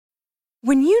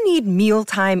When you need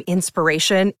mealtime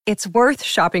inspiration, it's worth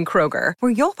shopping Kroger,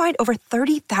 where you'll find over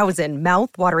 30,000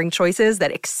 mouth-watering choices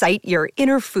that excite your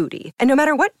inner foodie. And no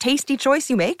matter what tasty choice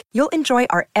you make, you'll enjoy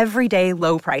our everyday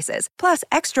low prices, plus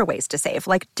extra ways to save,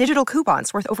 like digital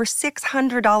coupons worth over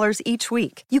 $600 each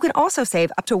week. You can also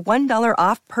save up to $1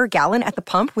 off per gallon at the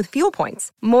pump with fuel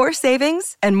points. More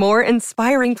savings and more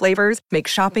inspiring flavors make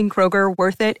shopping Kroger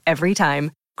worth it every time.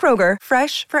 Kroger,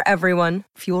 fresh for everyone.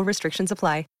 Fuel restrictions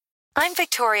apply. I'm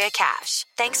Victoria Cash.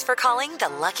 Thanks for calling the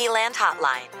Lucky Land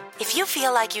Hotline. If you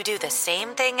feel like you do the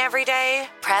same thing every day,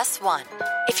 press 1.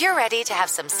 If you're ready to have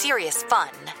some serious fun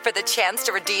for the chance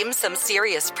to redeem some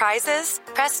serious prizes,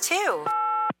 press 2.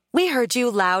 We heard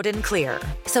you loud and clear.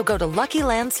 So go to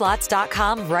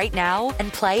LuckyLandSlots.com right now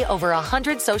and play over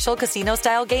 100 social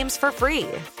casino-style games for free.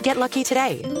 Get lucky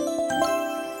today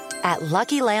at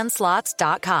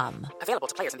LuckyLandSlots.com. Available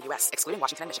to players in the U.S., excluding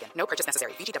Washington and Michigan. No purchase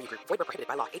necessary. VGW Group. Void where prohibited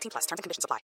by law. 18+. Terms and conditions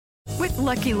apply. With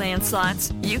Lucky Land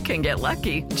Slots, you can get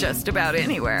lucky just about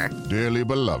anywhere. Dearly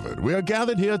beloved, we are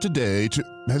gathered here today to...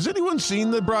 Has anyone seen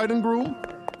the bride and groom?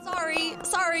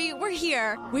 Sorry, we're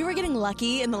here. We were getting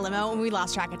lucky in the limo and we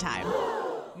lost track of time.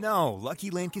 No,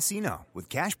 Lucky Land Casino, with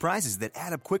cash prizes that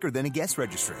add up quicker than a guest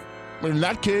registry. In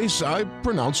that case, I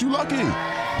pronounce you lucky.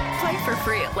 Play for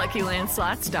free at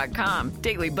LuckyLandSlots.com.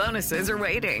 Daily bonuses are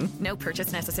waiting. No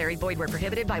purchase necessary. Void where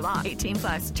prohibited by law.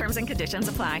 18+. Terms and conditions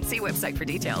apply. See website for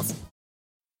details.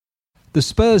 The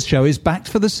Spurs Show is backed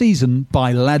for the season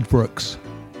by Ladbrokes.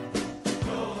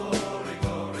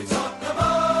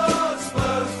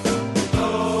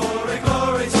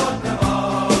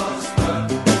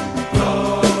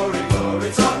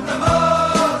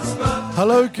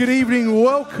 Hello, good evening.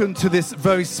 Welcome to this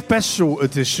very special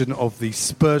edition of the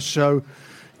Spurs Show,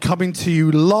 coming to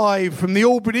you live from the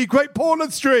Albany Great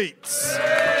Portland Streets.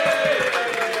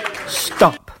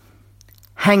 Stop.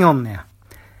 Hang on there.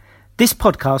 This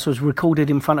podcast was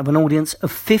recorded in front of an audience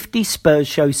of 50 Spurs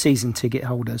Show season ticket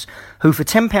holders who for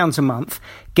 £10 a month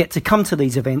get to come to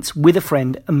these events with a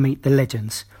friend and meet the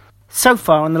legends. So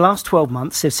far, in the last 12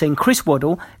 months, they've seen Chris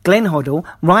Waddle, Glenn Hoddle,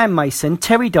 Ryan Mason,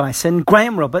 Terry Dyson,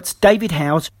 Graham Roberts, David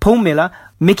Howes, Paul Miller,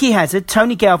 Mickey Hazard,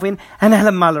 Tony Galvin and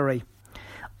Alan Mullery.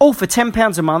 All for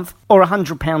 £10 a month or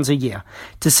 £100 a year.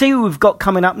 To see who we've got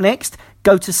coming up next,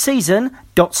 go to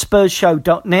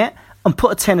season.spursshow.net and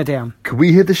put a tenner down. Can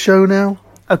we hear the show now?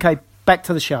 OK, back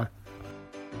to the show.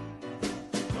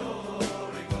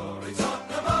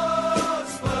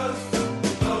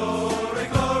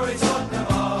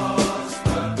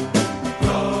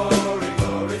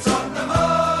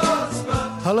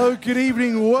 Hello, good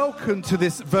evening. Welcome to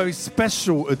this very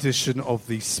special edition of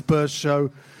the Spurs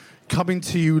Show, coming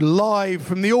to you live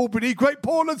from the Albany Great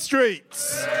Portland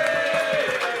Streets.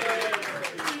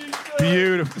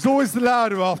 Beautiful. It's always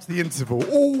louder after the interval.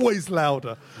 Always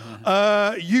louder.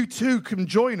 You too can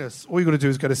join us. All you've got to do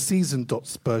is go to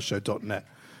season.spursshow.net.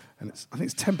 And I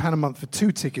think it's £10 a month for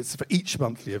 2 tickets for each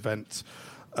monthly event.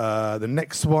 The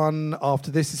next one after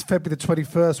this is February the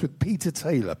 21st with Peter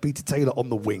Taylor on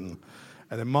the wing.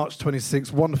 And then March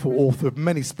 26th, wonderful author of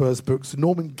many Spurs books,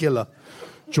 Norman Giller,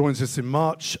 joins us in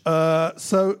March.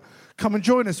 So come and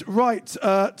join us. Right,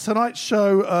 tonight's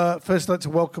show, first I'd like to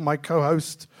welcome my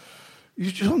co-host.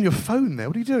 You're just on your phone there.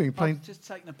 What are you doing? I'm just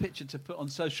taking a picture to put on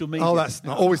social media. Oh, that's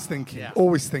not. Always thinking. Yeah.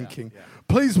 Always thinking. Yeah.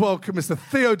 Please welcome Mr.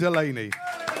 Theo Delaney.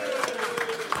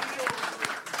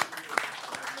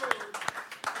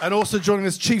 And also joining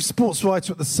us, Chief Sports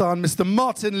Writer at The Sun, Mr.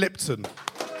 Martin Lipton.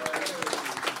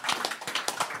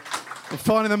 And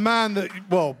finally, the man that,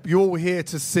 well, you're all here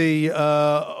to see,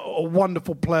 a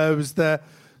wonderful player who's there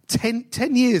 10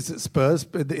 years at Spurs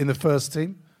in the first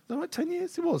team. Is that right, 10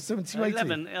 years? It was, 17, 18.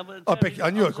 11. I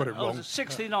knew I got it wrong. I was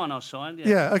 69 I signed, yeah.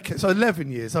 Yeah, okay, so 11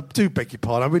 years. I do beg your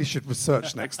pardon. I really should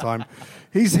research next time.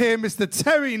 He's here, Mr.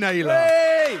 Terry Naylor.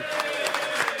 Hey!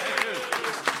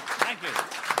 Thank you.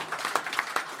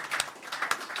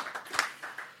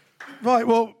 Right,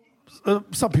 well,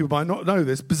 some people might not know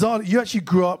this. Bizarrely, you actually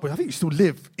grew up with, I think you still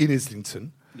live in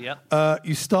Islington. Yeah.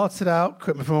 You started out,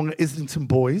 correct me if I'm wrong, at Islington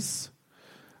Boys.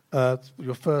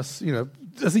 Your first,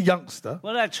 as a youngster.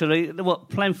 Well, actually,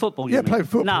 playing football? Yeah, playing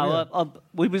football. No, yeah.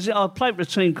 I played for a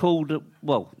team called,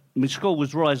 my school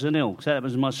was Rising Hill, so that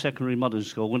was my secondary modern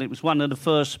school, and it was one of the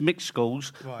first mixed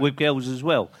schools with girls as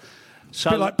well. So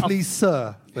a bit like Please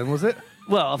Sir, then, was it?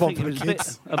 Well, I think it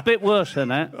was a bit worse than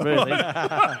that, really.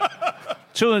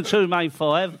 2 and 2 made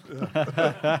 5.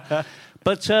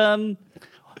 But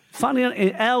funny,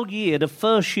 in our year, the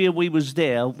first year we was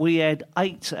there, we had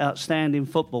 8 outstanding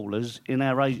footballers in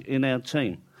our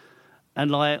team.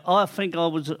 And I think I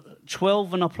was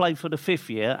 12 when I played for the 5th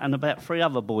year, and about 3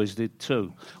 other boys did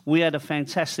too. We had a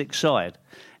fantastic side.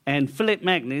 And Philip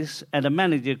Magnus had a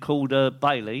manager called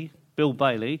Bill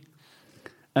Bailey,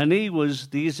 and he was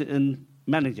the Islington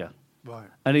manager. Right.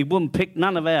 And he wouldn't pick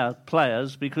none of our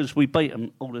players because we beat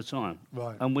them all the time.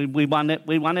 Right. And we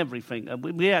won everything. And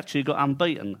we actually got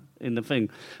unbeaten in the thing.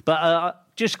 But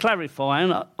just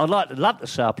clarifying, I'd love to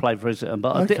say I played for Islington,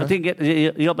 but Okay. I didn't get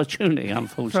the opportunity,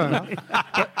 unfortunately.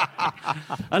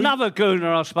 Another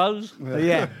gooner, I suppose.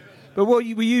 Yeah. But were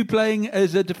you playing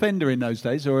as a defender in those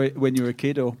days, or when you were a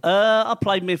kid? Or I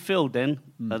played midfield then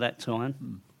at that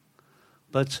time.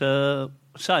 But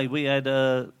we had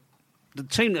the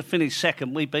team that finished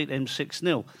second. We beat them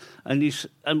 6-0,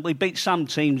 and we beat some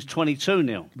teams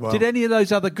 22-0. Wow. Did any of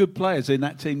those other good players in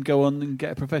that team go on and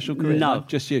get a professional career? No,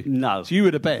 just you. No, so you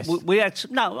were the best. We had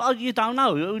you don't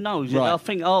know. Who knows? Right. I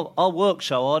think I worked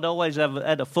so hard. I always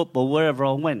had a football wherever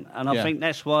I went, and I think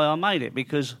that's why I made it,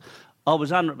 because I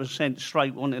was 100%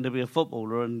 straight, wanting to be a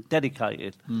footballer and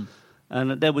dedicated.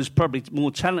 And there was probably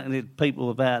more talented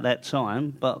people about that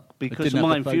time, but because of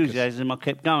my enthusiasm, I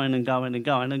kept going and going and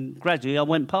going, and gradually I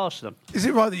went past them. Is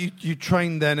it right that you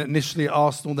trained then initially at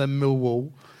Arsenal, then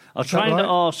Millwall? I trained at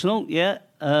Arsenal, yeah,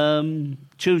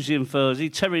 Tuesday and Thursday.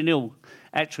 Terry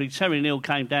Naylor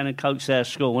came down and coached our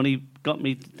school, and he got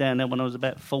me down there when I was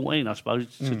about 14, I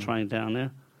suppose, to train down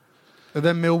there. And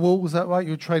then Millwall, was that right?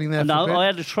 You were training there for a bit? No, I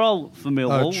had a trial for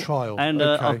Millwall. Oh, trial. And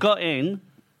okay. I got in.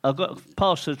 I got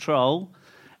past the trial,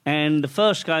 and the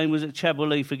first game was at Chadwell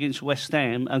Heath against West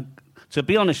Ham. And to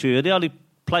be honest with you, the only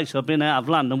place I've been out of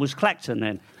London was Clacton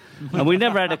then. And we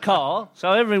never had a car,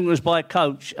 so everything was by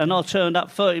coach. And I turned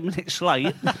up 30 minutes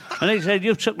late, and he said,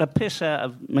 "You've took the piss out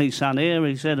of me, son, here."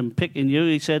 He said, "I'm picking you."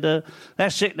 He said,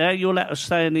 "That's it now, you'll have to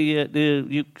stay in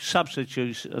the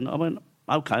substitutes." And I went,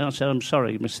 "OK." I said, "I'm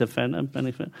sorry, Mr. Fenton."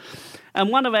 And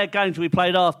one of our games we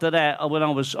played after that, when I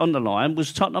was on the line,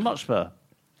 was Tottenham Hotspur.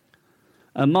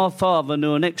 And my father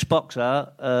knew an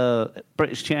ex-boxer,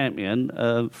 British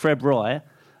champion, Fred Roy,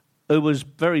 who was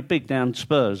very big down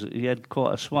Spurs. He had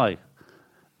quite a sway.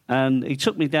 And he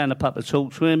took me down the pub to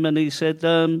talk to him, and he said,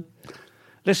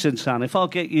 "Listen, son, if I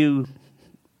get you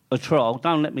a trial,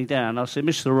 don't let me down." I said,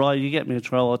 "Mr. Roy, you get me a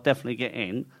trial, I'll definitely get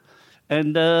in."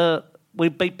 And we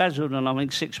beat Basildon, I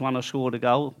think 6-1. I scored a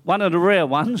goal, one of the rare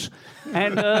ones,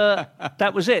 and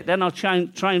that was it. Then I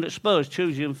trained at Spurs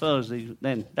Tuesday and Thursday.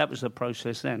 Then that was the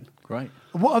process. Then great.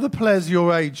 What other players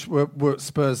your age were at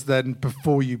Spurs then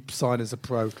before you signed as a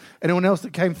pro? Anyone else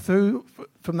that came through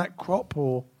from that crop,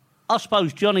 or? I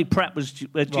suppose Johnny Pratt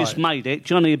had just made it.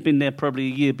 Johnny had been there probably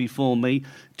a year before me.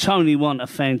 Tony won a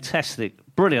fantastic,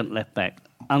 brilliant left back.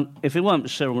 And if it weren't for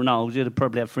Cyril Knowles, he'd have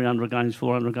probably had 300 games,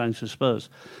 400 games for Spurs.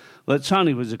 But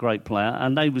Tony was a great player,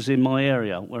 and they was in my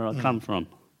area where I come from.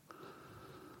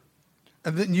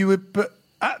 And then but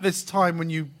at this time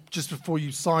just before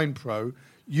you signed pro,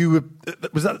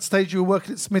 was that the stage you were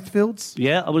working at Smithfields?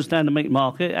 Yeah, I was down the meat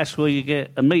market. That's where you get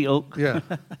a meat hook. Yeah.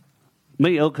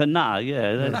 Meat hook and nutter,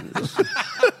 yeah.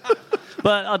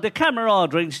 But the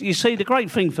camaraderie, you see, the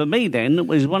great thing for me then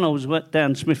was when I was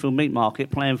down Smithfield Meat Market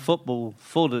playing football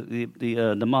for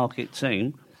the market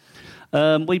team.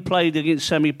 We played against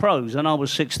semi-pros, and I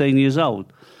was 16 years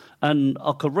old. And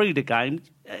I could read a game.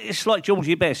 It's like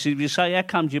Georgie Best. If you say, "How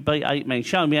come you beat 8 men?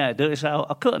 Show me how to do it." I say,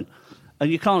 "I couldn't." And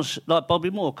you can't, like Bobby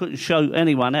Moore, couldn't show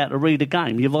anyone how to read a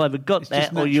game. You've either got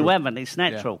that or you haven't. It's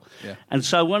natural. Yeah. And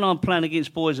so when I'm playing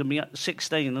against boys and me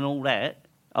 16 and all that,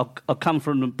 I come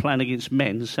from them playing against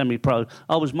men, semi-pro.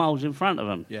 I was miles in front of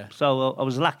them. Yeah. So I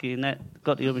was lucky in that.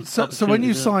 Got the So when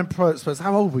you signed pro at Spurs,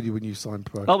 how old were you when you signed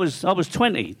pro? I was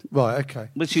 20. Right. Okay.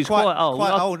 Which is quite old.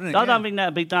 Quite old, isn't it? I don't think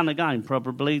that'd be done again,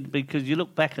 probably, because you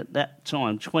look back at that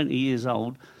time, 20 years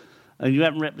old, and you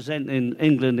haven't represented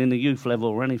England in the youth level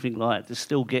or anything like that to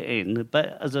still get in.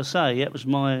 But as I say, that was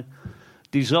my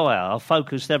desire. I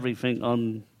focused everything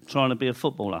on trying to be a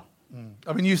footballer.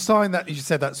 I mean, you signed that, you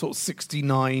said, that sort of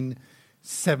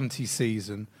 69-70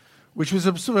 season, which was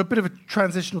a sort of a bit of a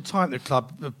transitional time at the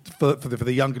club for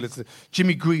the younger listeners.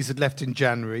 Jimmy Greaves had left in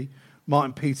January,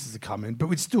 Martin Peters had come in, but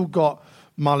we'd still got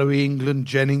Mallory, England,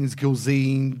 Jennings,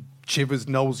 Gilzine, Chivers,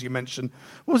 Knowles, you mentioned.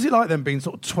 What was it like then being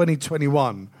sort of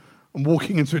 2021 and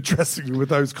walking into a dressing room with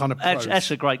those kind of pros?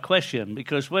 That's a great question,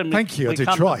 because when Thank you, I did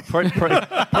try.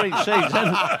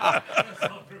 Pre-season...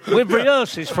 We've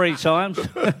rehearsed this 3 times.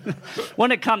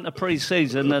 When it come to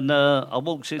pre-season and I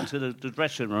walked into the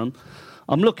dressing room,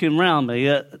 I'm looking round me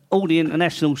at all the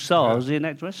international stars in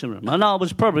that dressing room. And I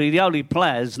was probably the only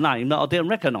player's name that I didn't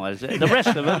recognise. The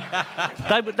rest of them,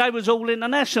 they was all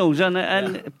internationals.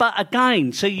 But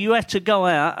again, see, you had to go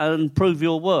out and prove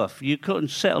your worth. You couldn't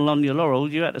settle on your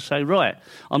laurels. You had to say, right,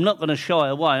 I'm not going to shy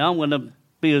away. I'm going to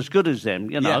be as good as them,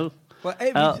 you know. Well,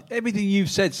 everything you've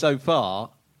said so far,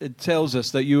 it tells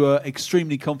us that you were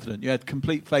extremely confident. You had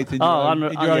complete faith in your own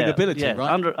ability,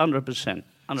 right? 100%. 100%.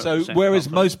 So, whereas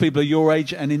most people are your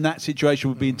age and in that situation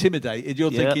would be intimidated,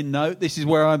 you're thinking, no, this is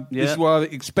where this is where I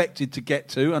expected to get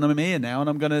to, and I'm here now, and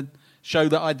I'm going to show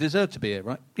that I deserve to be here,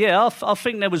 right? Yeah, I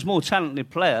think there was more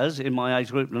talented players in my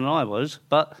age group than I was,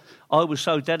 but I was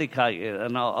so dedicated,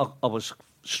 and I was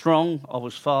strong, I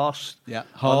was fast. Yeah,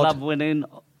 hard. I love winning.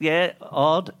 Yeah,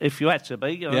 hard, if you had to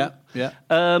be. You know? Yeah.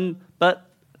 But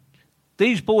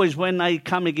these boys, when they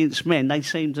come against men, they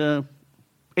seem to...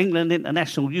 England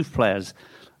international youth players,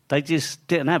 they just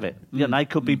didn't have it. You know, they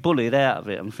could be bullied out of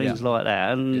it and things like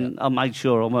that. And I made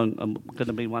sure I'm going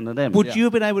to be one of them. Would you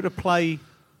have been able to play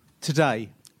today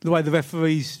the way the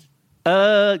referees?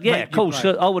 Yeah, of course.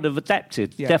 I would have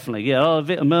adapted. Definitely. Yeah, I'd have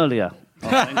hit them earlier.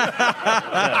 I think.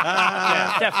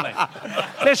 yeah, definitely.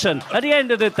 Listen, at the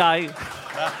end of the day,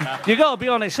 you got to be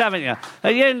honest, haven't you? At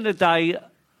the end of the day,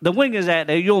 the wingers out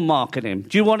there, you're marking him.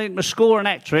 Do you want him to score an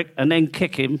hat-trick and then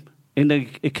kick him in the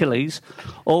Achilles,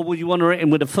 or would you want to hit him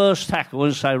with the first tackle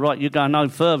and say, right, you're going no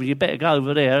further, you better go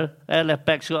over there, our left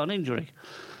back's got an injury.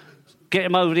 Get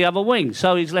him over the other wing,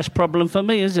 so he's less problem for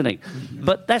me, isn't he?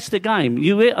 But that's the game.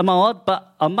 You hit him hard,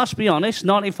 but I must be honest,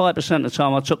 95% of the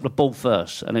time I took the ball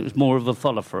first, and it was more of a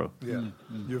follow-through. Yeah,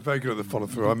 you were very good at the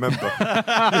follow-through, I remember.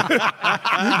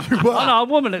 I know a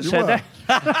woman that said that.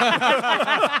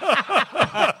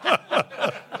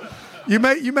 You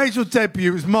made your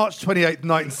debut. It was March 28th,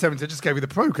 1970. I just gave you the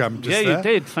programme just there. You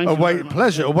did. Thank you very much.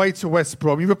 Pleasure. Away to West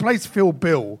Brom. You replaced Phil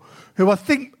Bill, who I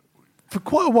think for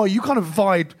quite a while you kind of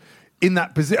vied in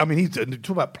that position. I mean, talk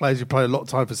about players who played a lot of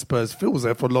time for Spurs. Phil was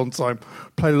there for a long time,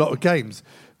 played a lot of games.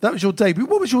 That was your debut.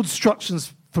 What was your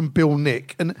instructions from Bill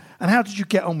Nick, and how did you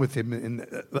get on with him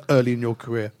early in your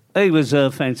career? He was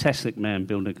a fantastic man,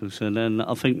 Bill Nicholson, and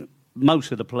I think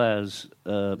most of the players...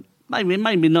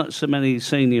 Maybe not so many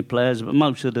senior players, but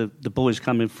most of the boys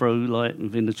coming through, like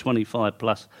within the 25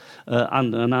 plus,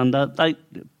 under,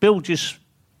 Bill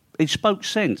he spoke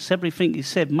sense. Everything he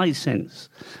said made sense.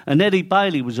 And Eddie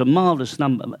Bailey was a marvellous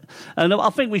number. And I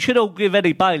think we should all give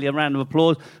Eddie Bailey a round of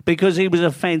applause because he was a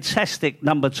fantastic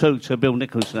number 2 to Bill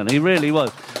Nicholson. He really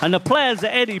was. And the players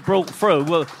that Eddie brought through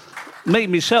were, me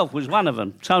myself was one of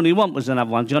them. Tony Want was another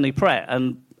one, Johnny Pratt,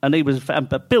 and he was.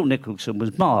 But Bill Nicholson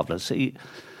was marvellous.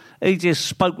 He just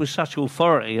spoke with such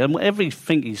authority, and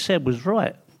everything he said was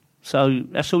right. So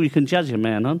that's all you can judge a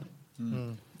man on.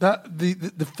 That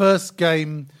the first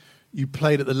game you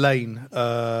played at the Lane,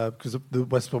 because the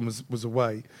West Brom was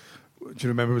away. Do you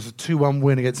remember? It was a 2-1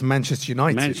 win against Manchester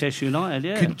United. Manchester United,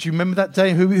 yeah. Do you remember that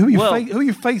day? Who are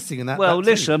you facing in that? Well, that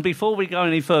listen. team? Before we go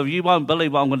any further, you won't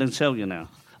believe what I'm going to tell you now.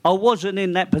 I wasn't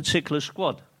in that particular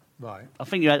squad. Right. I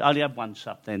think you only had one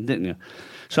sub then, didn't you?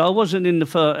 So I wasn't in the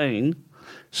 13.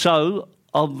 So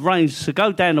I arranged to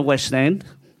go down to West End,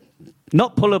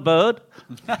 not pull a bird,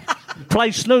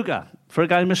 play snooker for a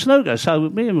game of snooker. So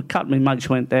me and a couple of my mates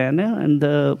went down there, and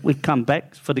we'd come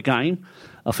back for the game.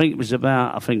 I think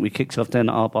we kicked off then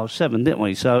at 7:30, didn't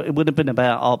we? So it would have been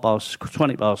about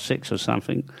 6 or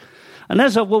something. And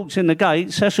as I walked in the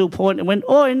gate, Cecil pointed and went,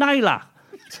 "Oi, Naylor,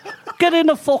 get in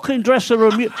the fucking dressing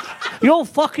room. You're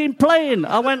fucking playing."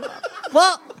 I went,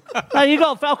 "What?"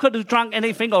 No, I could have drunk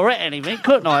anything or ate anything,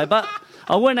 couldn't I? But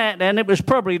I went out there, and it was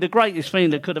probably the greatest thing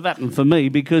that could have happened for me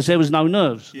because there was no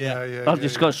nerves. I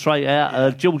just got straight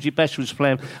out. Georgie Best was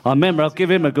playing. I remember I'll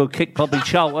give him a good kick, probably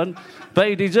Charlton, but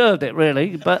he deserved it,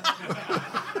 really. But,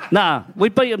 we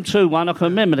beat them 2-1. I can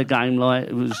remember the game like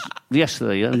it was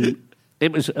yesterday, and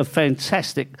it was a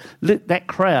fantastic... That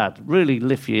crowd really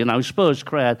lift you, Spurs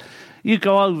crowd. You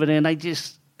go over there, and they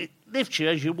just... lift you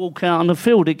as you walk out on the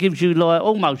field. It gives you like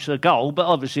almost a goal, but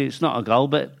obviously it's not a goal,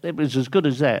 but it was as good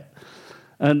as that.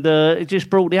 And it just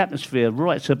brought the atmosphere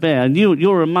right to bear. And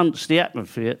you're amongst the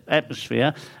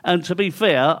atmosphere. And to be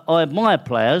fair, I admired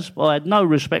players, but I had no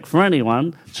respect for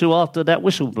anyone till after that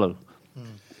whistle blew.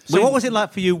 So what was it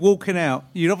like for you walking out?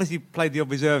 You'd obviously played the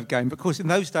reserve game, but of course in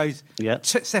those days,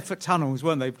 separate tunnels,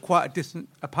 weren't they? Quite a distance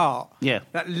apart. Yeah.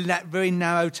 That very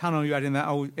narrow tunnel you had in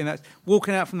that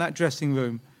walking out from that dressing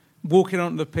room, walking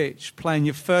onto the pitch, playing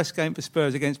your first game for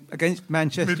Spurs against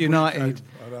Manchester United.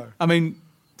 I know. I mean,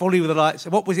 fully with the lights.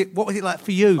 What was it like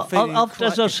for you?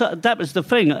 That was the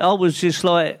thing. I was just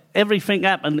like, everything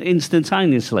happened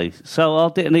instantaneously. So I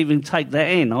didn't even take that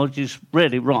in. I was just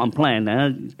really, right, I'm playing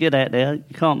now. Get out there.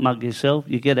 You can't mug yourself.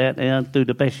 You get out there and do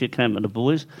the best you can with the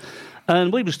boys.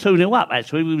 And we was 2-0 up,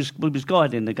 actually. We was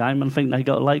guiding the game, and I think they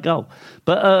got a late goal.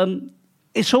 But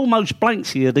it's almost blanks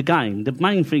here, the game. The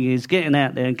main thing is getting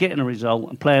out there and getting a result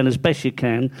and playing as best you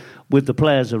can with the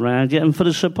players around you and for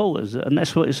the supporters. And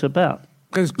that's what it's about.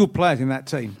 There's good players in that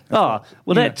team.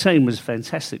 That team was a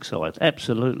fantastic side,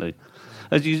 absolutely.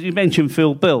 As you mentioned,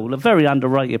 Phil Bill, a very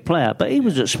underrated player, but he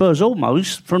was at Spurs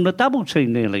almost from the double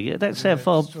team nearly. That's how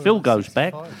far Phil goes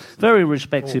back. Very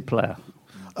respected player.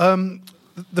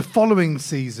 The following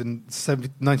season,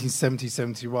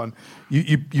 1970-71,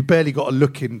 you barely got a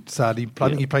look in, sadly. I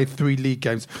think you played 3 league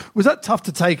games. Was that tough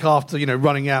to take after,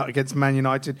 running out against Man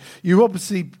United? You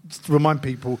obviously, just to remind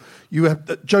people,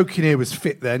 Joe Kinnear was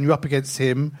fit then. You're up against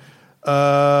him.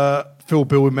 Phil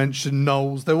Bill, we mentioned,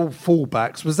 Knowles. They're all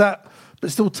fullbacks. Was that...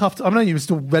 But still tough. I know you were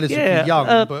still relatively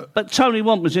young. But Tony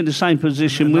Want was in the same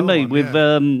position with me,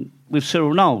 with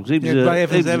Cyril Knowles. He was, Ray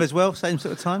Evans there as well, same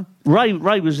sort of time?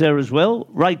 Ray was there as well.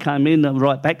 Ray came in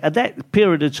right back. At that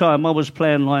period of time, I was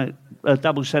playing like a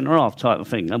double centre-half type of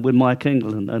thing with Mike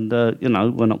England, and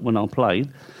when I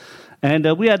played. And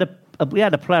we had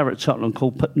a player at Tottenham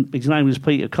his name was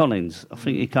Peter Collins. I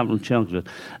think he came from Chelmsford.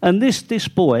 And this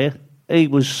boy, he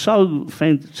was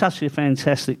such a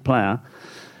fantastic player.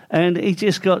 And he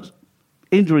just got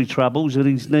injury troubles at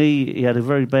his knee. He had a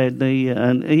very bad knee,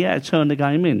 and he had to turn the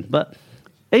game in. But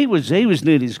he was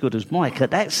nearly as good as Mike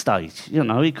at that stage.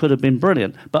 He could have been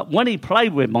brilliant. But when he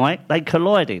played with Mike, they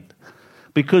collided.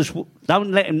 Because,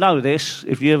 don't let him know this,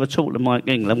 if you ever talk to Mike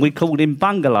England, we called him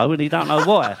Bungalow, and he don't know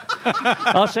why.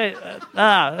 I said,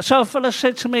 so a fella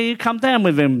said to me, you come down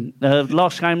with him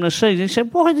last game of the season. He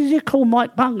said, why did you call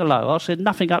Mike Bungalow? I said,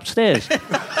 nothing upstairs.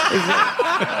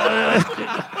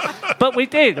 But we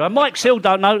did. Mike still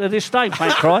don't know to this day,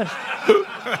 thank Christ.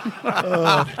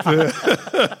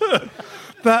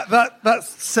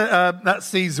 That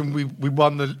season we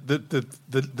won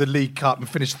the League Cup and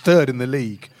finished 3rd in the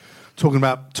league. Talking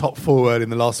about top 4 in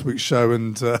the last week's show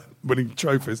and winning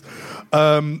trophies.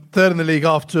 3rd in the league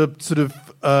after sort of...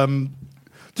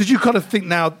 did you kind of think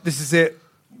now this is it?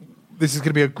 This is going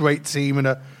to be a great team and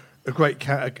a great...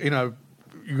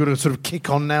 You're going to sort of kick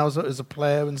on now as a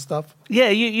player and stuff? Yeah,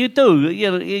 you do.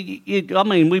 I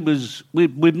mean,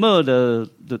 we'd murder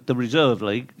the reserve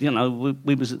league.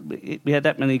 We had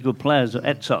that many good players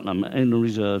at Tottenham in the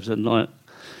reserves,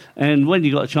 and when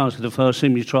you got a chance for the first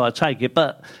team, you try to take it.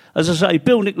 But as I say,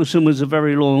 Bill Nicholson was a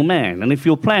very loyal man, and if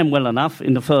you're playing well enough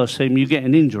in the first team, you get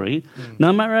an injury.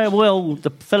 No matter how well the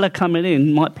fella coming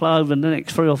in might play over the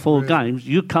next 3 or 4 games,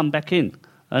 you come back in.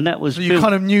 And that was... So you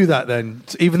kind of knew that then,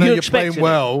 even though you're playing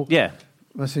well. Yeah.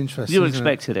 That's interesting. You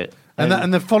expected it.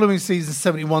 And the following season,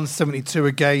 71-72,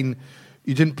 again,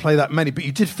 you didn't play that many, but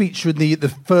you did feature in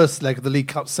the first leg of the League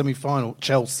Cup semi-final,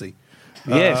 Chelsea.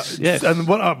 Yes.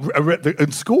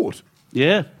 And scored.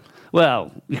 Yeah.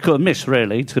 Well, you could have missed,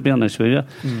 really, to be honest with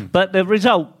you. But the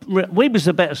result, we was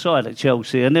the better side at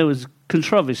Chelsea, and there was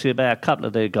controversy about a couple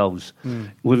of their goals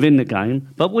within the game.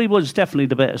 But we was definitely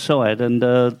the better side, and...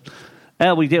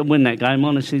 how we didn't win that game,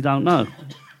 honestly, don't know.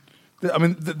 I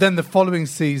mean, then the following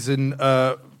season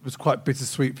was quite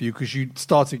bittersweet for you because you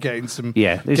started getting some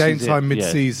game time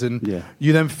mid-season. Yeah.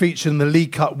 You then featured in the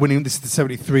League Cup winning, this is the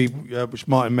 73, which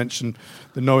Martin mentioned,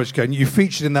 the Norwich game. You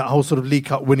featured in that whole sort of League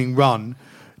Cup winning run,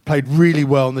 played really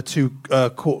well in the 2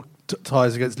 court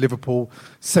ties against Liverpool,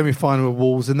 semi-final with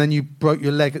Wolves, and then you broke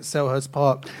your leg at Selhurst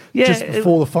Park just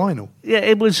before the final. Yeah,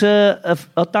 it was a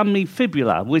done me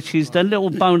fibula, which is the little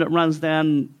bone that runs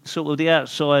down sort of the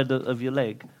outside of your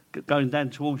leg, going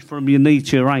down towards from your knee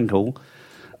to your ankle.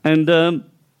 And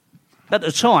at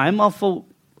the time, I thought,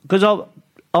 because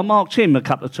I marked him a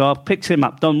couple of times, picked him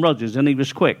up, Don Rogers, and he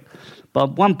was quick.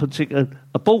 But one particular,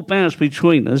 a ball bounced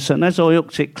between us, and as I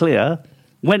hooked it clear,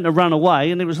 went to run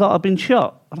away, and it was like I'd been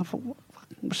shot. And I thought,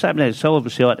 what's happening there? So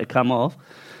obviously I had to come off.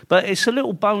 But it's a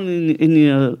little bone in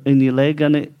your leg,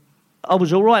 and I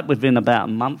was all right within about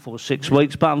a month or 6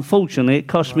 weeks, but unfortunately it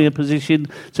cost me a position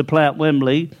to play at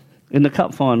Wembley in the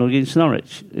cup final against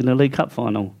Norwich, in the League Cup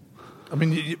final. I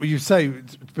mean, you say,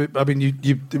 I mean,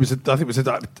 it was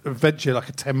eventually like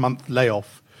a 10-month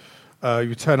layoff. You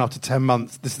return after 10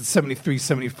 months. This is the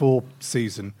 73-74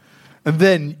 season. And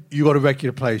then you got a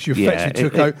regular place. You effectively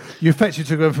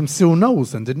took over from Cyril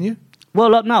Knowles then, didn't you?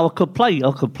 Well, no, I could play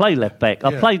left back.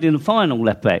 I played in the final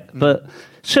left back. But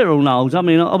Cyril Knowles, I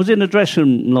mean, I was in the dressing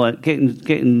room, like,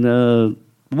 getting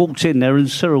walked in there and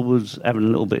Cyril was having a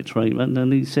little bit of treatment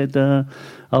and he said,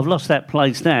 I've lost that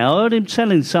place now. I heard him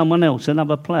telling someone else,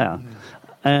 another player.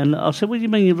 And I said, what do you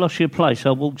mean you've lost your place?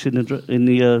 I walked in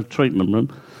the treatment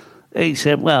room. He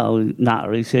said, well,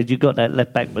 Nutter, he said, you got that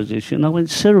left-back position. I went,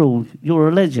 Cyril, you're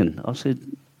a legend. I said,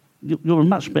 you're a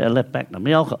much better left-back than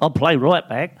me. I'll play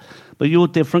right-back, but you're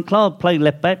different. I'll play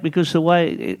left-back because the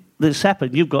way it's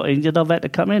happened, you've got injured, I've had to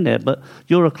come in there, but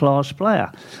you're a class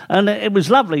player. And it was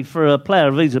lovely for a player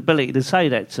of his ability to say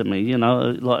that to me, you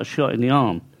know, like a shot in the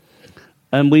arm.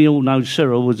 And we all know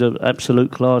Cyril was an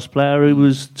absolute class player who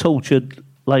was tortured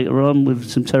later on with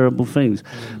some terrible things.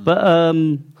 But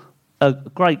a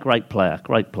great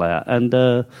player. And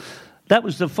that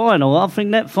was the final. I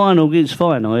think that final against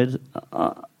Feyenoord,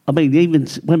 I mean, even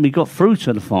when we got through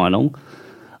to the final,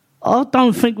 I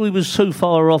don't think we was too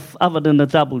far off other than the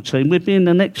double team. We'd be in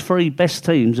the next 3 best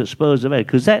teams that Spurs have had,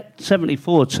 because that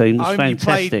 74 team was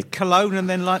fantastic. You played Cologne and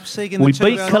then Leipzig. We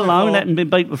beat Cologne, hadn't been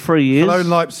beat for 3 years. Cologne,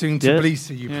 Leipzig, and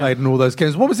Tbilisi, you played in all those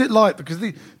games. What was it like? Because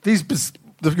these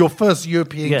your first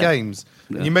European games,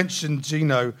 and you mentioned,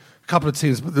 Gino, a couple of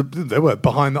teams, but they were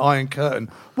behind the Iron Curtain.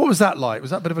 What was that like? Was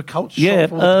that a bit of a culture shock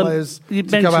for all the players to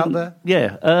go out there?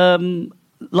 Yeah,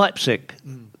 Leipzig.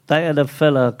 They had a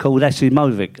fella called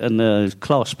Asimovic, and a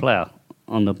class player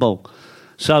on the ball.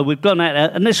 So we've gone out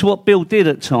there, and this is what Bill did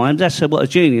at times. That's what a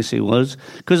genius he was.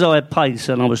 Because I had pace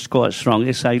and I was quite strong,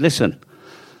 he'd say, listen,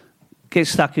 get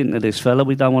stuck into this fella,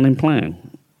 we don't want him playing.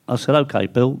 I said, OK,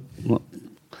 Bill.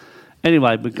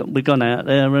 Anyway, we've gone out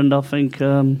there, and I think...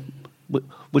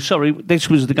 we're sorry, this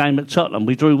was the game at Tottenham.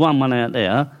 We drew 1-1 out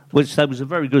there, which they was a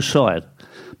very good side.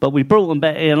 But we brought them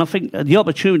back here, and I think the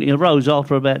opportunity arose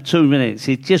after about 2 minutes.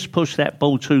 He just pushed that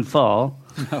ball too far,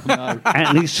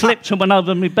 and he slipped and went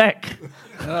over my back.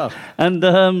 Oh. And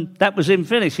that was him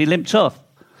finished. He limped off.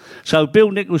 So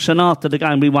Bill Nicholson, after the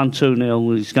game, we won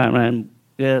 2-0. He's going around,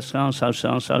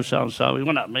 so-and-so. He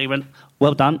went up to me, went,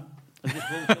 well done. And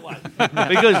just walked away.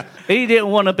 Because he didn't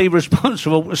want to be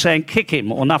responsible for saying kick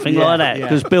him or nothing like that,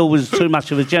 because Bill was too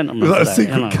much of a gentleman. Was that a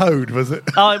secret code, was it?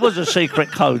 Oh, it was a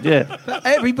secret code, yeah. But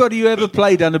everybody who ever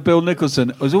played under Bill Nicholson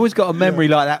has always got a memory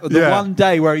like that of the one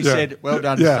day where he said, well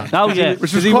done, son. Oh, yeah.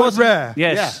 Which was quite rare.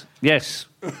 Yes.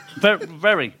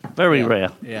 Very, very rare.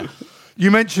 Yeah. You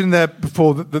mentioned there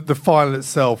before the final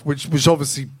itself, which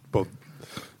obviously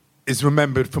is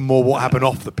remembered for more what happened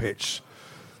off the pitch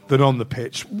than on the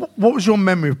pitch. What was your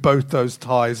memory of both those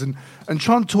ties? And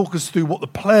try and talk us through what the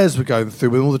players were going through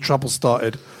when all the trouble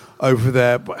started over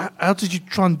there. How did you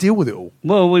try and deal with it all?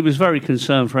 Well, we was very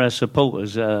concerned for our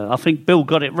supporters. I think Bill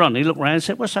got it wrong. He looked around and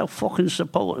said, what's our fucking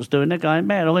supporters doing? They're going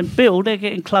mad. I went, Bill, they're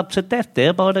getting clubbed to death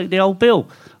there by the old Bill.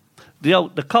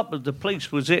 The cop of the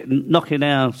police was knocking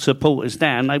our supporters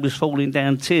down. They was falling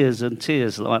down tears and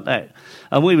tears like that.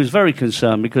 And we was very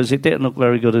concerned because it didn't look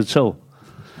very good at all.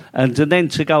 And then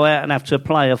to go out and have to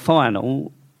play a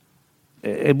final,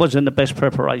 it wasn't the best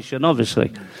preparation,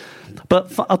 obviously.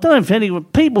 But I don't know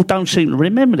if people don't seem to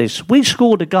remember this. We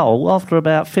scored a goal after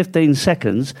about 15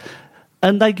 seconds,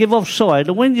 and they give offside.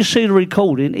 And when you see the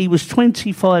recording, he was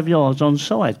 25 yards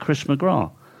onside, Chris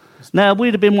McGrath. Now,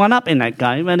 we'd have been 1-up in that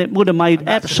game, and it would have made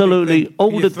absolutely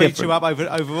all the difference. 3-2 up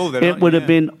overall then, it would have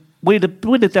been... We'd have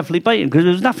definitely beaten because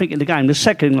there was nothing in the game. The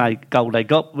second goal they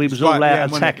got, we was all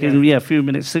out attacking. A few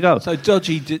minutes to go. So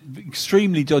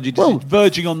extremely dodgy,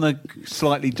 verging on the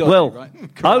slightly dodgy. Right?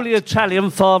 Only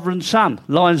Italian father and son,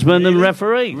 linesman and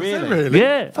referee. Really?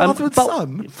 Yeah, father and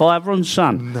son. Father and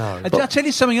son. No. I'll tell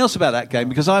you something else about that game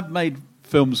because I've made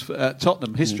films for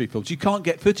Tottenham history films. You can't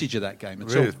get footage of that game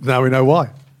at all. Now we know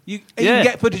why. You can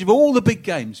get footage of all the big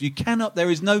games. You cannot. There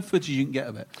is no footage you can get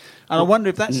of it. And I wonder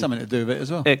if that's something to do with it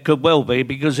as well. It could well be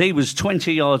because he was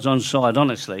 20 yards onside.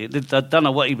 Honestly, I don't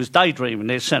know what he was daydreaming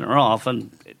there, centre half,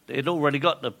 and it already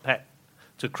got the pack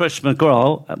to Chris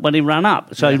McGraw when he ran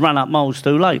up. So he ran up miles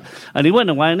too late, and he went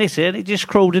away and he just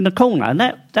crawled in the corner, and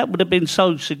that would have been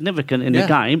so significant in the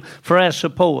game for our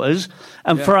supporters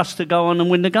and for us to go on and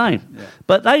win the game. Yeah.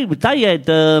 But they had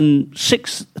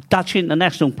 6 Dutch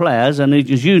international players, and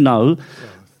as you know,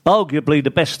 arguably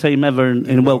the best team ever in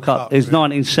the World Cup is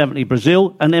 1970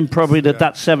 Brazil, and then probably the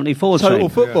Dutch 74 team. Total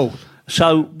football.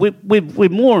 So we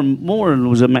more than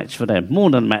was a match for them, more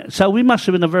than a match. So we must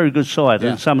have been a very good side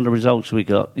in some of the results we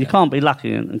got. You can't be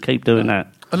lucky and keep doing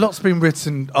that. A lot's been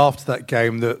written after that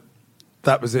game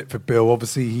that was it for Bill.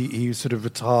 Obviously, he sort of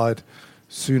retired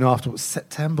soon after,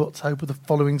 September, October the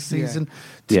following season.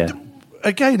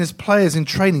 Again, as players in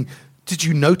training, did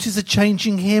you notice a change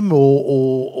in him,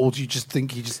 or do you just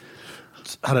think he just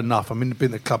had enough? I mean, been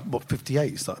in the club,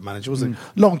 58, he started manager, wasn't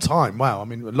it? Long time, wow, I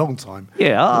mean, a long time.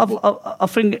 Yeah, I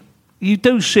think you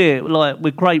do see it like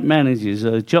with great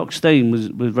managers. Jock Stein was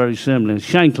very similar.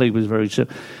 Shankly was very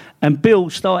similar. And Bill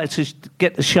started to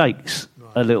get the shakes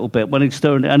a little bit when he's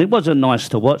doing it. And it wasn't nice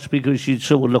to watch because you'd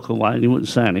sort of look away and you wouldn't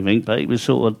say anything, but it was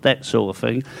sort of that sort of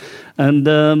thing.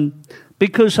 And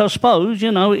because I suppose,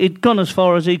 he'd gone as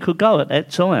far as he could go at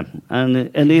that time.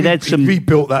 And he'd had some... He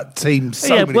rebuilt that team so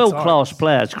many times. World-class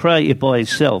players created by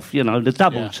himself, the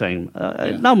double team.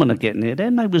 No one would get near there.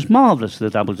 It was marvellous, the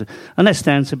double team. And that's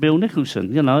down to Bill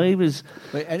Nicholson. He was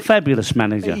a fabulous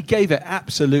manager. He gave it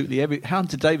absolutely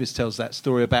Hunter Davis tells that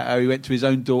story about how he went to his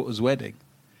own daughter's wedding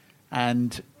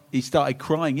and he started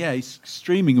crying. Yeah, he's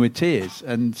streaming with tears.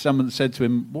 And someone said to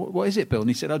him, what is it, Bill? And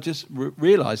he said, I just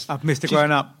realised... I've missed her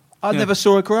growing up. I never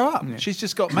saw her grow up. Yeah. She's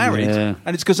just got married. Yeah.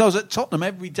 And it's because I was at Tottenham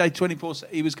every day, 24/7.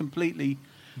 He was completely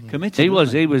committed.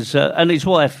 He was. And his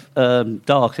wife,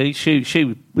 Darky,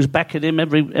 she was backing him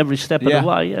every step of the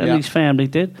way, and his family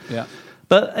did. Yeah.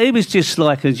 But he was just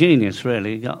like a genius,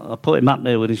 really. I put him up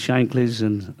there with his Shankleys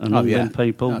and all them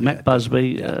people. Matt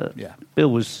Busby. Bill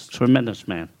was a tremendous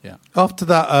man. Yeah. After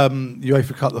that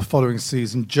UEFA Cup the following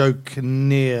season, Joe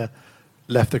Kinnear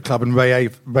left the club and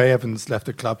Ray Evans left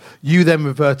the club. You then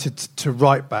reverted to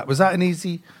right back. Was that an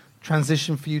easy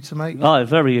transition for you to make? Oh,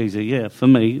 very easy, for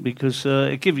me, because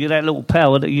it gives you that little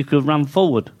power that you could run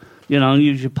forward, and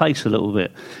use your pace a little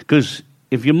bit. Because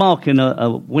if you're marking a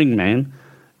wingman,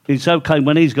 it's okay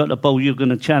when he's got the ball, you're going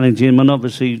to challenge him, and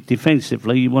obviously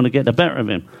defensively you want to get the better of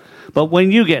him. But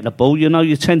when you get the ball, you're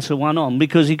 10-1 on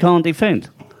because he can't defend.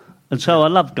 And so I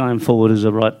love going forward as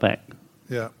a right back.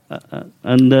 Yeah.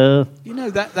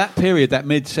 That period, that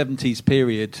mid-70s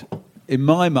period, in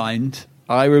my mind,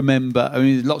 I remember,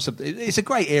 it's a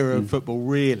great era of football,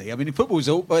 really. Football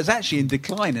was actually in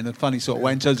decline in a funny sort of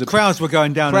way in terms of... Crowds were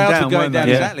going down and down, weren't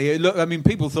they? Exactly.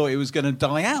 People thought it was going to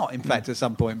die out, in fact, at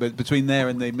some point, but between there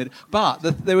and the mid... But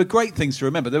there were great things to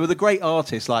remember. There were the great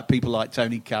artists, like people like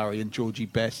Tony Curry and Georgie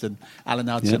Best and Alan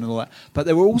Hudson and all that. But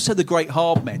there were also the great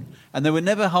hard men. And there were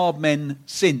never hard men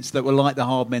since that were like the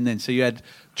hard men then. So you had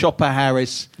Chopper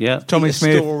Harris, Tommy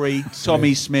Smith, Story,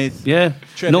 Tommy Smith,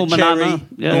 Trevor Norman Cherry, Hunter,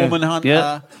 Norman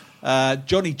Hunter,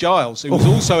 Johnny Giles, who was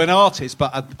also an artist,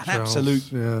 but an absolute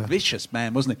vicious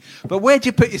man, wasn't he? But where do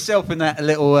you put yourself in that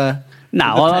little...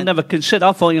 I never considered.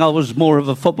 I thought I was more of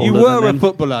a footballer. You were a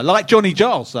footballer, like Johnny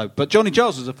Giles, though. But Johnny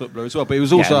Giles was a footballer as well, but he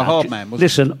was also a hard man, wasn't he?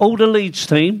 Listen, all the Leeds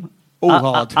team... All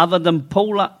hard. Other than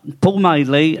Paul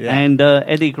Madeley and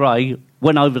Eddie Gray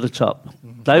went over the top.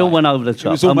 They all went over the top.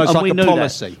 It was almost like a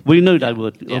policy. We knew they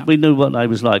would. Yeah. We knew what they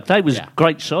was like. They was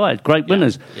great side, great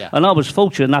winners. Yeah. And I was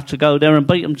fortunate enough to go there and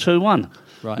beat them 2-1.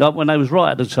 Right. Like when they was right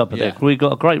at the top of there. We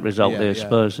got a great result there,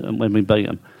 Spurs, when we beat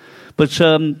them. But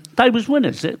they was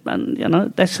winners.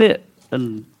 And, that's it.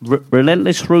 And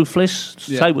relentless, ruthless,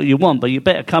 say what you want, but you're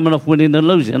better coming off winning than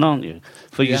losing, aren't you?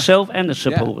 For yourself and the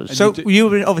supporters. So you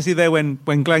were obviously there when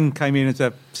Glenn came in as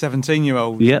a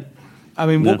 17-year-old. Yep.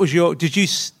 What was your... Did you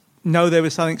know there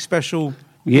was something special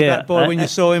with that boy when you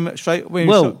saw him straight...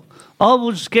 I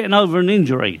was getting over an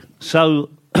injury. So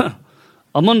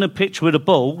I'm on the pitch with a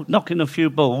ball, knocking a few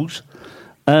balls,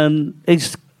 and a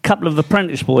couple of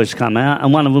apprentice boys come out,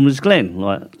 and one of them was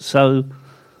Glenn. So...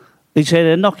 He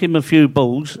said, knock him a few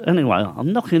balls. Anyway,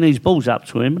 I'm knocking these balls up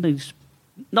to him, and he's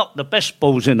not the best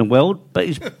balls in the world, but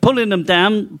he's pulling them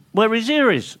down where his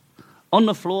ear is, on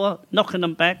the floor, knocking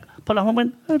them back. But I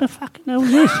went, who the fucking hell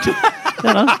is this?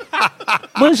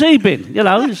 Where's he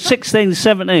been? 16,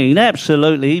 17,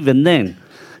 absolutely, even then.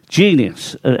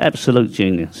 Genius, absolute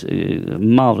genius,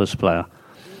 marvellous player.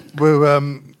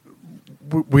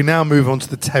 We now move on to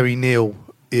the Terry Neal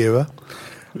era.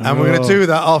 And we're going to do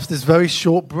that after this very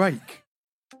short break.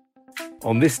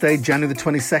 On this day, January the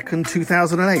 22nd,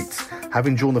 2008,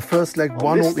 having drawn the first leg 1-0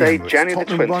 on this day, January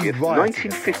the 20th,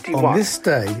 1951. On this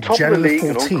day, January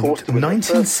the 14th,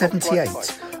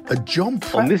 1978, a John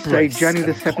Pratt On this day,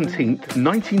 January the 17th,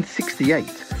 1968,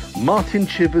 Martin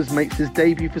Chivers makes his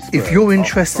debut for Spurs. If you're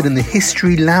interested in the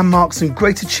history, landmarks and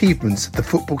great achievements of the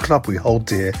football club we hold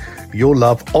dear, you'll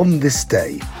love On This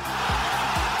Day.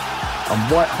 And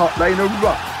White Hart Lane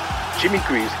erupt. Jimmy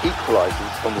Greaves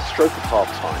equalises on the stroke of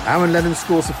half-time. Aaron Lennon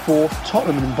scores a 4.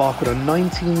 Tottenham embark on a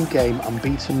 19-game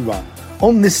unbeaten run.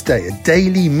 On This Day, a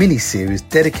daily mini-series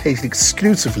dedicated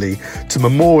exclusively to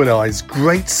memorialise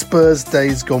great Spurs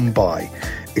days gone by.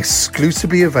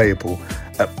 Exclusively available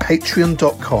at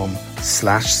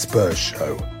patreon.com/Spurs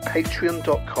Show.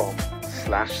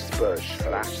 Patreon.com/Spurs Show.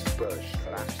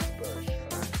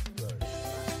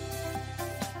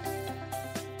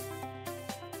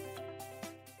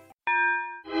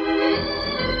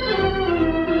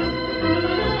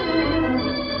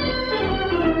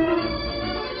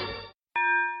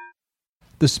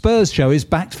 The Spurs Show is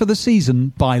backed for the season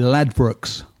by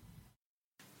Ladbrokes.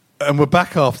 And we're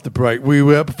back after the break.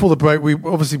 Before the break,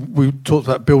 we talked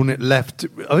about Bill Nitt left. I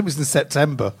think it was in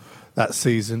September that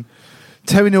season.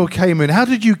 Terry Naylor came in. How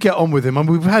did you get on with him? I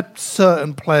mean, we've had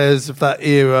certain players of that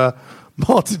era,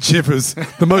 Martin Chivers,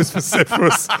 the most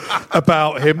vociferous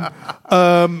about him,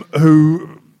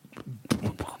 who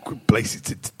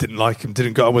basically didn't like him,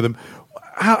 didn't get on with him.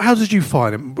 How did you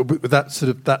find him with that sort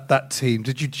of that team?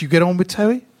 Did you get on with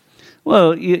Terry?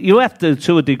 Well, you have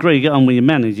to a degree, get on with your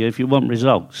manager if you want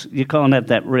results. You can't have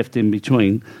that rift in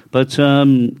between. But,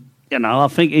 I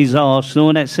think he's Arsenal,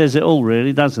 and that says it all,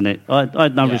 really, doesn't it? I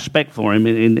had no respect for him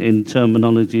in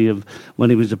terminology of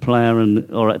when he was a player, and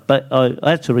all right, but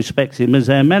I had to respect him as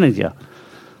our manager.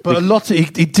 But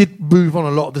he did move on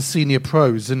a lot of the senior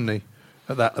pros, didn't he?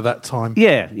 At that time.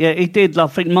 Yeah, he did. I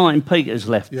think Martin Peters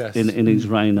left in his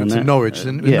reign. And that. Norwich,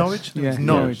 didn't he? Norwich? Yeah.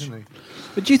 Norwich, didn't he?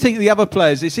 But do you think the other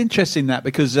players, it's interesting that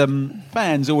because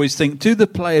fans always think, do the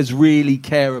players really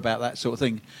care about that sort of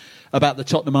thing, about the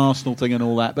Tottenham Arsenal thing and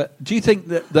all that? But do you think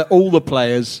that all the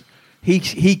players,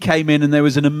 he came in and there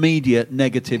was an immediate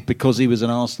negative because he was an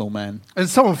Arsenal man? And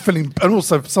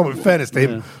also somewhat in fairness to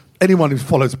him, anyone who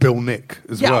follows Bill Nick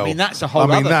as well. Yeah, I mean, that's a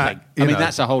whole other thing.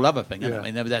 That's a whole other thing. I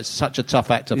mean, that's such a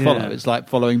tough act to follow. It's like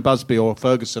following Busby or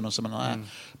Ferguson or something like that.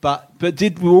 But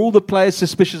were all the players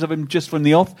suspicious of him just from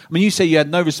the off? I mean, you say you had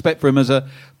no respect for him as a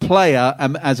player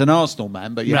and as an Arsenal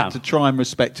man, but you had to try and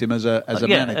respect him as a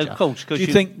manager. Of course. Do you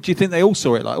think they all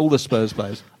saw it like all the Spurs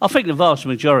players? I think the vast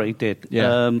majority did.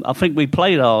 Yeah. I think we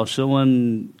played Arsenal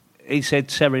and he said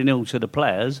Terry Naylor to the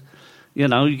players, you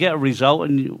get a result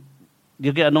and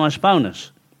you get a nice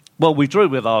bonus. Well, we drew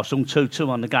with Arsenal 2-2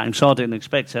 on the game, so I didn't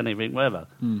expect anything, whatever.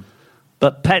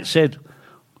 But Pat said,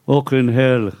 fucking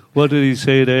hell, what did he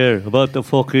say there about the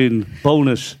fucking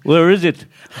bonus? Where is it?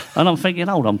 And I'm thinking,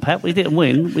 hold on, Pat, we didn't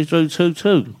win, we drew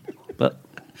 2-2. But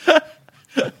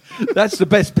that's the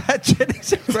best Pat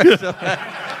Jennings impression.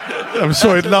 I'm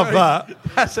sure he'd love that.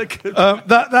 That's a good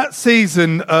that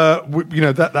season, that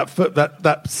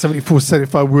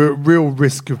 74-75, we're at real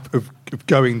risk of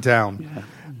going down. Yeah.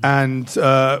 And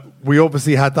we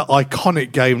obviously had that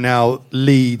iconic game now,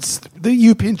 Leeds, the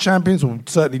European champions, or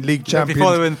certainly league champions.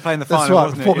 Before they were playing the final, That's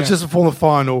right, wasn't it? just before the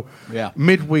final. Yeah.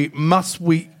 Midweek,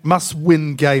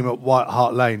 must-win game at White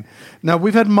Hart Lane. Now,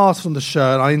 we've had Martin on the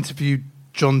show, and I interviewed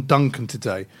John Duncan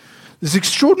today. There's an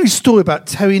extraordinary story about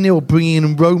Terry Naylor bringing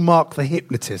in Romark the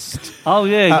hypnotist. Oh,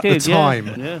 yeah, at the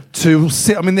time to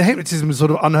sit. I mean, the hypnotism was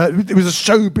sort of unheard. It was a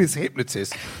showbiz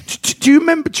hypnotist. Do you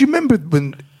remember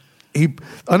when he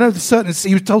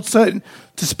was told to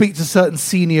speak to certain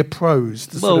senior pros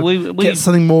to get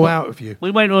something more out of you?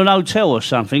 We went to an hotel or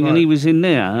something, and he was in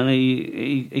there, and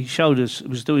he showed us,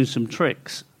 was doing some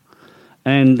tricks,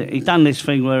 and he done this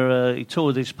thing where he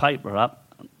tore this paper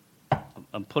up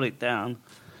and put it down.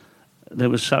 There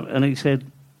was something, and he said,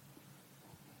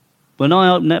 when I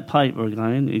open that paper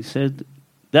again, he said,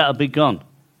 that'll be gone.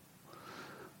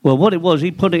 Well, what it was, he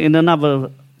put it in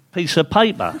another piece of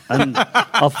paper, and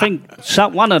I think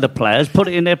one of the players put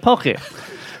it in their pocket.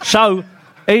 So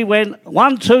he went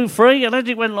 1, 2, 3, and as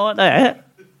he went like that,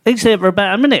 he's there for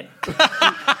about a minute.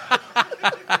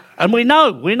 And we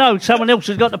know someone else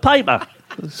has got the paper.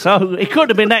 So he couldn't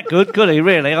have been that good, could he,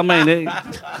 really? I mean...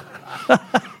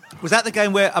 Was that the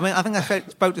game where, I think I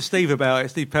spoke to Steve about it,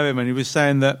 Steve Perryman, he was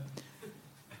saying that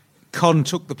Con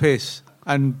took the piss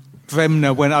and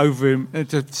Bremner went over him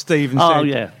to Steve and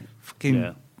said,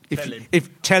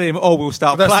 tell him, we'll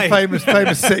start playing. That's the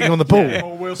famous sitting on the ball.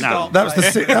 That was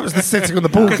the sitting on the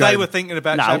ball game. Because they were thinking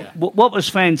about... What was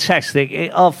fantastic,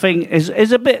 I think,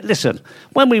 is a bit... Listen,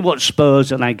 when we watch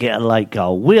Spurs and they get a late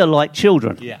goal, we are like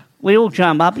children. Yeah. We all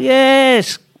jump up,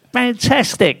 yes,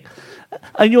 fantastic.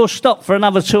 And you're stopped for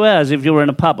another 2 hours if you're in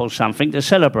a pub or something to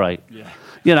celebrate.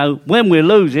 Yeah. When we're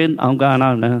losing, I'm going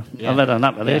home now. I've had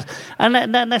enough of this. And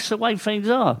that's the way things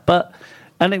are.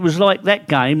 And it was like that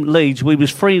game, Leeds, we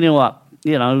was 3-0 up.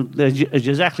 It's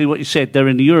exactly what you said. They're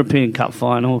in the European Cup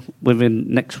final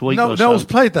within next week or so. Knowles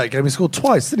played that game. He scored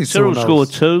twice, didn't he? Cyril scored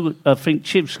 2. I think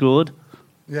Chiv scored.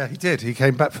 Yeah, he did. He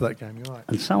came back for that game. You're right.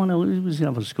 And someone else, who was the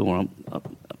other scorer?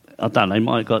 I don't know. He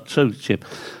might have got 2, Chiv.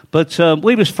 But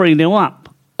we was 3-0 up.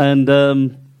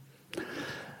 And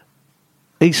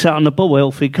he sat on the ball,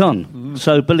 Elfie Con.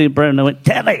 So Billy Bremner went,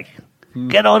 Terry,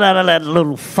 get on out of that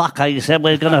little fucker. He said,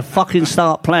 we're going to fucking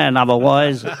start playing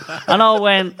otherwise. And I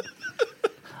went,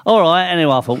 all right.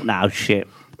 Anyway, I thought, no, shit.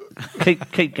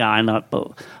 keep going up.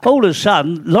 But all of a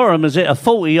sudden, Lauren was at a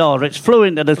 40-yard. It flew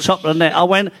into the top of the net. I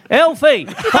went, Elfie,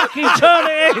 fucking turn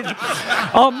it in.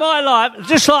 On my life,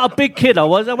 just like a big kid I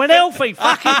was. I went, Elfie,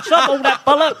 fucking stop all that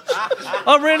bollocks.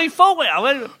 I really thought it. I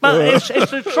went, but it's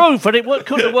the truth, and it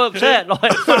couldn't have worked out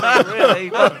like really.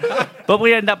 But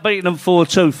we ended up beating them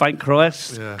 4-2, thank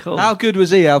Christ. Yeah. Cool. How good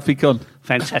was he, Alfie Conn?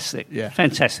 Fantastic. Yeah.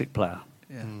 Fantastic player.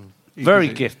 Yeah. Very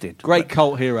gifted. Great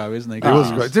cult hero, isn't he? He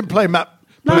was great. Didn't play No,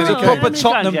 proper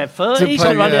Tottenham. He's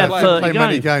only had 30 play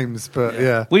many games. games, but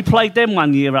yeah. We played them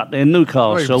one year up there in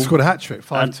Newcastle. Well, he scored a hat-trick,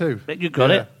 5-2. You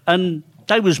got it. And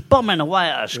they was bombing away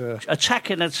at us,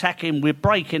 attacking. We're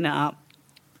breaking it up,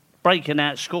 breaking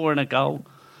out, scoring a goal.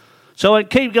 So I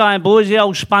keep going, boys, the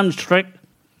old sponge trick.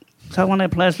 So one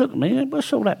of the players looked at me,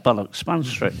 what's all that bollocks,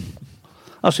 sponge trick?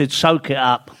 I said, soak it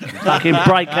up, fucking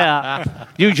break out.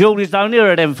 You Geordies don't hear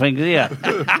of them things, yeah.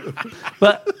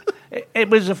 But it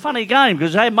was a funny game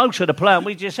because they had most of the play, and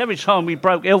we just, every time we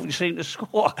broke out, we seemed to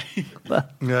score.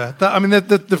 Yeah,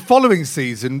 the following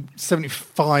season,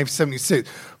 75, 76,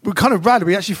 we kind of rallied.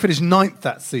 We actually finished 9th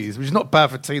that season, which is not bad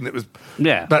for a team that was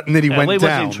that nearly went we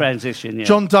down. was in transition, yeah.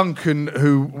 John Duncan,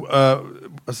 who I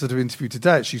sort of interviewed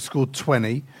today, actually scored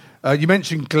 20. You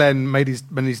mentioned Glenn made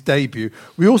his debut.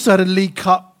 We also had a League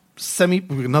Cup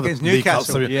another against League Cup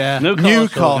Newcastle.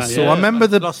 Newcastle. I remember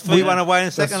lost 3-1 away in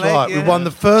the second leg. Right. Yeah. We won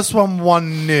the first one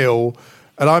 1-0,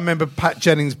 and I remember Pat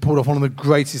Jennings pulled off one of the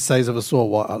greatest saves I ever saw.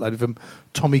 White Hart Lady from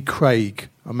Tommy Craig.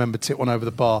 I remember tip one over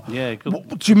the bar. Yeah.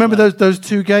 Good. Do you remember those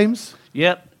two games?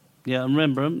 Yep. Yeah, I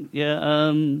remember them.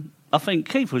 Yeah. I think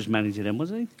Keith was managing them,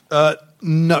 was he?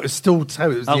 No, it's still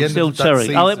Terry. It was the end still of that Terry.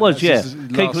 season. Oh, it was. Yeah. This is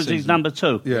Keith was his season. number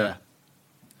 2. Yeah.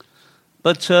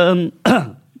 But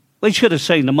we should have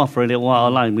seen them off for a little while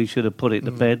lane. We should have put it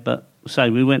to bed. But say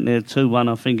we went there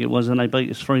 2-1, I think it was, and they beat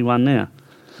us 3-1 there,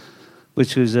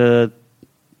 which was a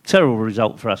terrible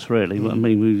result for us, really. I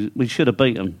mean, we should have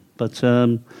beat them, but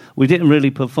we didn't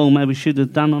really perform how we should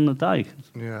have done on the day.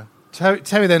 Yeah.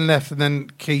 Terry then left, and then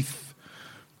Keith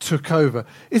took over.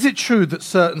 Is it true that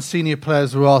certain senior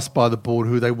players were asked by the board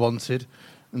who they wanted,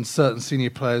 and certain senior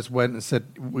players went and said,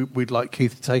 we'd like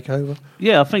Keith to take over?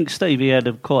 Yeah, I think Stevie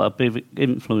had quite a big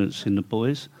influence in the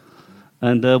boys,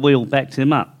 and we all backed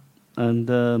him up.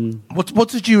 And What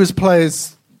did you as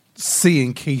players see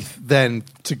in Keith then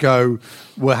to go,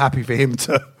 we're happy for him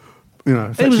to, he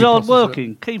was hard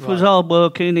working. Keith was hard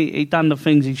working. He done the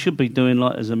things he should be doing,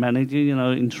 like as a manager,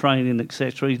 in training,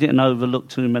 etc. He didn't overlook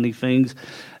too many things.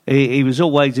 He was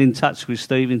always in touch with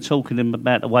Stephen, talking to him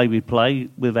about the way we play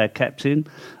with our captain,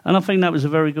 and I think that was a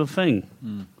very good thing.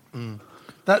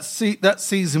 That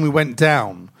season we went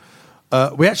down.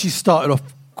 We actually started off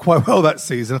quite well that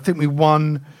season. I think we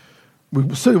won. We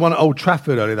certainly won at Old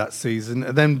Trafford early that season,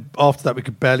 and then after that we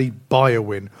could barely buy a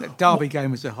win. That Derby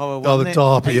game was a horror. Oh, wasn't the it?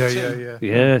 Derby, 8-2. yeah.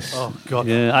 Yes. Oh God.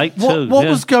 Yeah, 8-2. What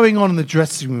was going on in the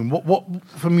dressing room? What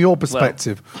from your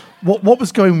perspective? What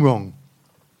was going wrong?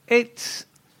 It's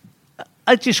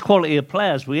just quality of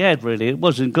players we had. Really, it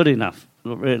wasn't good enough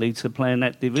really to play in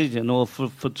that division or for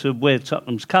to wear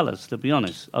Tottenham's colours. To be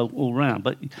honest, all round.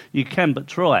 But you can but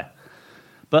try.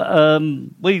 But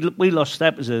we lost.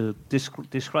 That was a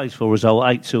disgraceful result,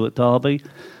 8-2 at Derby.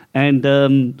 And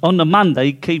on the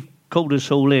Monday, Keith called us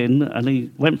all in, and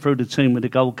he went through the team with the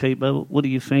goalkeeper. What do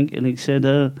you think? And he said,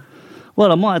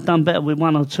 well, I might have done better with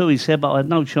one or two, he said, but I had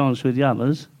no chance with the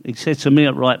others. He said to me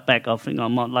at right back, I think I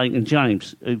might Leighton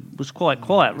James, who was quite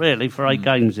quiet, really, for 8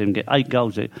 games, and get 8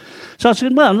 goals in. So I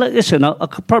said, well, listen, I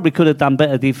probably could have done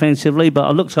better defensively, but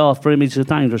I looked after him. He's a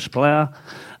dangerous player.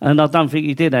 And I don't think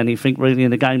he did anything really in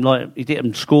the game. Like, he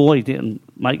didn't score, he didn't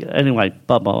make it. Anyway,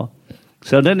 bye-bye.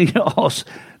 So then he asked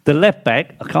the left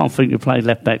back, I can't think who played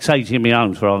left back, say Jimmy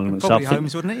Holmes for argument's sake. Probably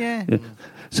Holmes, wouldn't it? Yeah.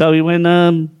 So he went,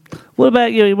 what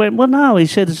about you? He went, well, no. He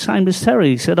said the same as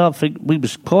Terry. He said, I think we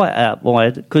was quite out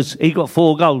wide because he got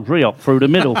 4 goals, Riop, through the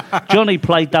middle. Johnny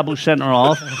played double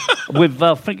centre-half with,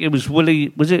 I think it was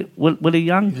Willie, was it Willie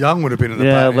Young? Young would have been at the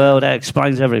back. Yeah, well, that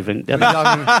explains everything. Anyway,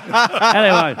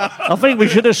 I think we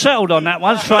should have settled on that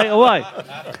one straight away.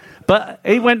 But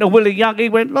he went to Willie Young, he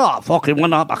went, I fucking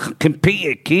went up, I can compete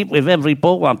at keep with every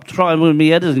ball, I'm trying with my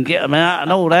headers and get them out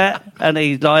and all that. And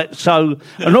he's like, so,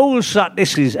 and all of a sudden,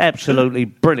 this is absolutely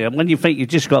brilliant. When you think you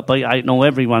just got beat 8-0,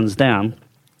 everyone's down.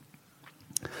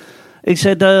 He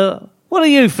said, what do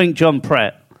you think, John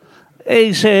Pratt?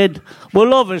 He said,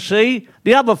 well, obviously,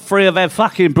 the other 3 have had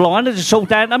fucking blinders, it's all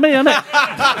down to me, isn't it?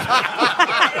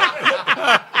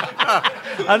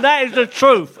 And that is the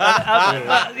truth.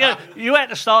 You had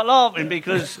to start laughing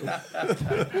because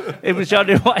it was the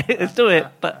only way to do it.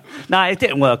 But no, it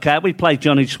didn't work out. We played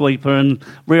Johnny Sweeper, and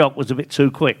Rioch was a bit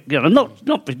too quick.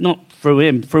 Not through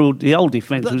him, through the old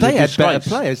defence. They had better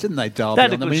players, didn't they, Derby? They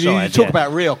had a good side, you talk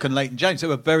about Rioch and Leighton James. They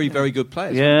were very, very good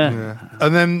players. Yeah.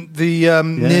 And then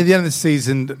near the end of the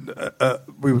season, I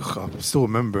still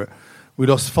remember it. We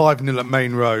lost 5-0 at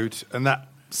Main Road, and that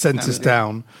sent us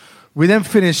down. We then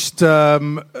finished at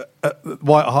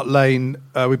White Hart Lane.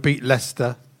 We beat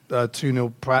Leicester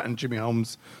 2-0. Pratt and Jimmy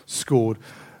Holmes scored.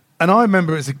 And I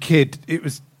remember as a kid, it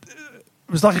was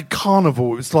like a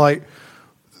carnival. It was like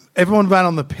everyone ran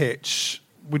on the pitch.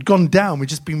 We'd gone down. We'd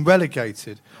just been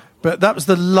relegated. But that was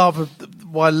the love of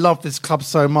why I love this club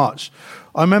so much.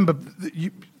 I remember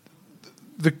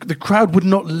the crowd would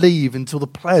not leave until the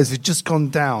players who'd just gone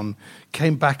down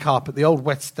came back up at the old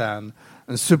West Stand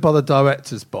and stood by the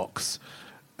director's box.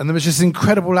 And there was just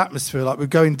incredible atmosphere, like we're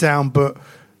going down, but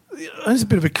it's a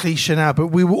bit of a cliche now, but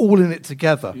we were all in it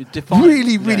together.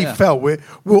 Really felt. It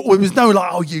was no like,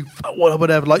 oh, you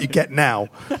whatever, like you get now.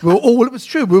 It was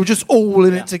true. We were just all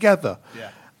in it together.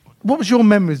 Yeah. What was your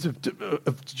memories of? Do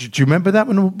you remember that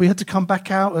when we had to come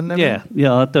back out? And yeah,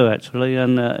 I do actually.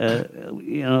 And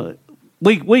the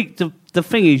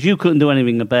thing is, you couldn't do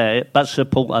anything about it, but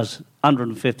support us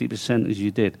 150% as you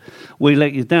did. We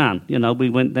let you down. We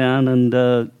went down,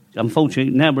 and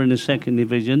unfortunately, now we're in the second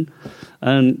division,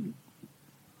 and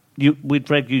we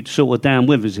drag you sort of down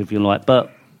with us, if you like.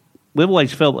 But we've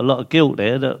always felt a lot of guilt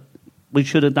there that we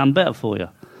should have done better for you.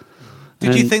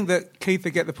 Did you think that Keith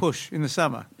would get the push in the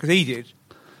summer? Because he did.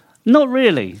 Not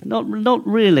really. Not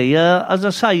really. As I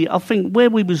say, I think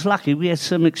where we was lucky, we had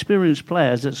some experienced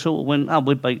players that sort of went, oh,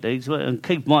 we beat these. And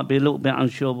Keith might be a little bit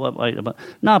unsure what way. But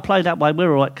no, play that way.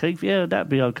 We're all right, Keith. Yeah, that'd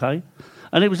be okay.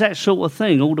 And it was that sort of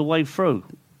thing all the way through,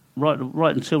 right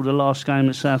until the last game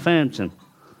at Southampton.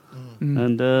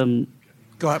 And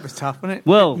God, it was tough, wasn't it?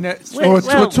 Well,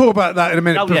 we'll talk about that in a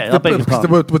minute. Oh, yeah,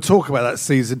 we'll talk about that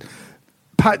season.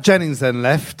 Pat Jennings then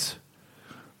left,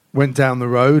 went down the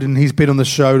road, and he's been on the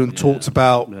show and talked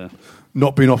about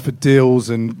not being offered deals,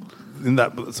 and in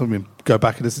that, go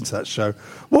back and listen to that show.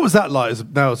 What was that like as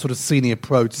now a sort of senior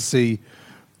pro to see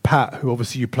Pat, who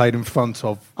obviously you played in front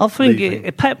of? I think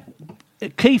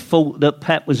Keith thought that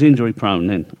Pat was injury prone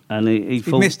then, and he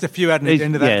thought missed a few, hadn't he, at the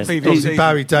end of that previous season.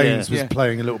 Barry Daines was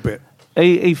playing a little bit.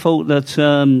 He thought that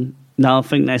no, I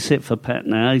think that's it for Pat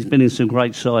now. He's been in some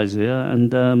great sides here,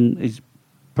 and he's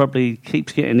probably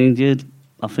keeps getting injured.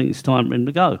 I think it's time for him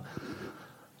to go.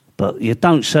 But you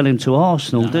don't sell him to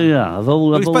Arsenal, do you? Of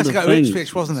all he was supposed to go to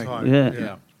Ipswich, wasn't he?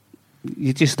 Yeah.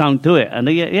 You just don't do it. And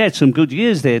he had some good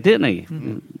years there, didn't he?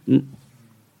 Mm-hmm.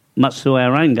 Much to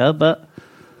our anger, but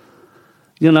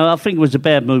I think it was a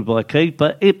bad move by Keith.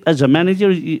 But as a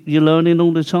manager, you're learning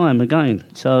all the time again.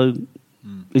 So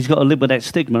he's got to live with that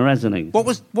stigma, hasn't he? What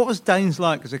was Daines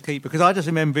like as a keeper? Because I just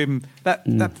remember him that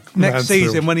next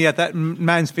season when he had that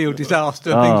Mansfield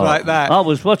disaster and things like that. I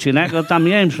was watching that. I'd done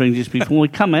my hamstring just before we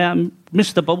come out and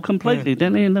missed the ball completely,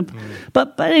 didn't he?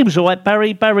 But he was all right.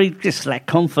 Barry just lacked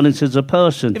confidence as a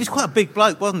person. He was quite a big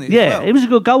bloke, wasn't he? Yeah, he was a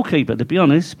good goalkeeper, to be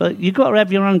honest. But you've got to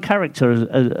have your own character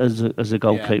as a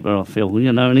goalkeeper, I feel.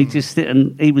 And he just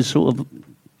didn't. He was sort of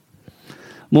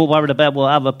more worried about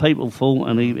what other people thought,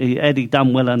 and he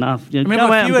done well enough. I mean,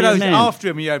 a few of those after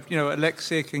him, you had,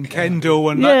 Alexic and Kendall,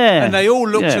 and and they all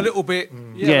looked a little bit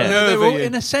They're all,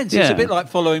 in a sense, it's a bit like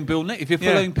following Bill Nick. If you're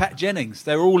following Pat Jennings,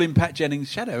 they're all in Pat Jennings'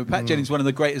 shadow. Pat Jennings, one of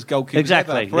the greatest goalkeepers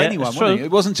ever for anyone, wasn't he?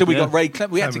 It wasn't until we got Ray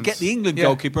Clement. We had to get the England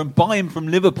goalkeeper and buy him from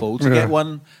Liverpool to get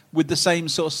one with the same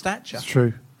sort of stature. It's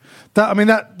true.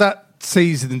 That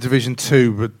season in Division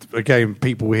 2, but again,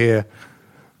 people here,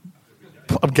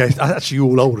 I'm actually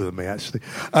all older than me, actually.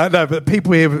 No, but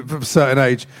people here of a certain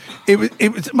age,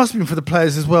 it must have been for the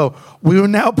players as well. We were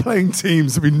now playing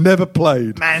teams that we never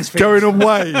played. Mansfield. Going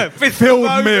away,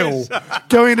 Field Mill,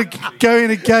 going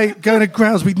to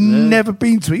grounds we'd never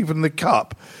been to, even the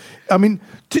Cup. I mean,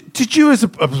 did you as a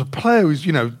player who's,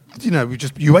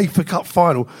 just UEFA Cup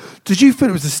final, did you feel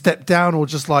it was a step down or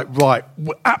just like, right,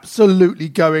 we're absolutely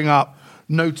going up?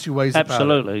 No two ways about it.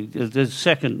 Absolutely. The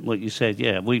second, what you said,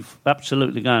 we've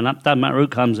absolutely going up. Doesn't matter who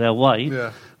comes our way.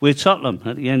 Yeah. We're Tottenham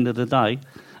at the end of the day.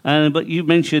 But you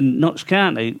mentioned Notts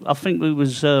County. I think we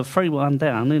was 3-1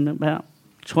 down in about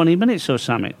 20 minutes or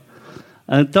something.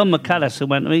 And Don McAllister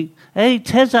went to me, "Hey,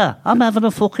 Tezza, I'm having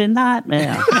a fucking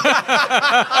nightmare."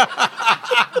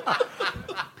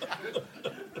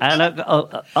 And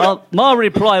my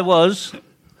reply was,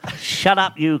 "Shut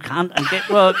up, you cunt, and get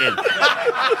working."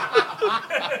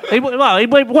 He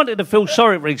wanted to feel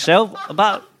sorry for himself,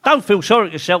 but don't feel sorry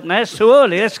for yourself now. It's too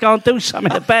early. Let's go and do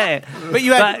something about it.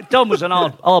 But Don was an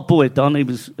hard boy, Don.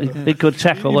 He could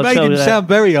tackle. You made him sound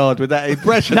very hard with that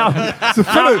impression. No,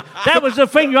 that was the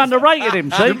thing. You underrated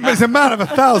him, see? He's a man of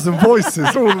 1,000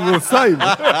 voices, all the same.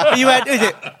 You had, is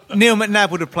it, Neil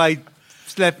McNabb would have played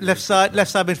left side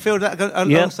midfield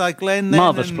alongside Glenn.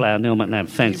 Marvellous player, Neil McNabb.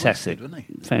 Fantastic.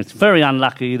 Very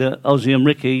unlucky that Ozzy and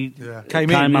Ricky came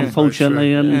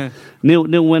unfortunately, and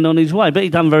Neil went on his way. But he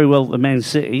done very well at Man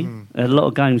City. Had a lot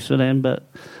of games for them, but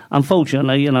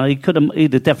unfortunately,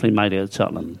 he'd have definitely made it at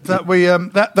Tottenham.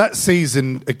 That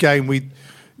season again,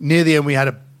 near the end we had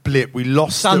a blip. We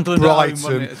lost at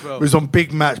Brighton. It was on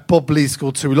big match. Bob Lee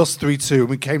scored 2. We lost 3-2, and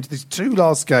we came to these 2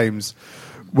 last games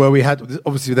where we had,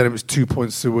 obviously then it was 2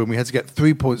 points to win. We had to get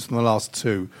 3 points from the last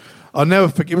 2. I'll never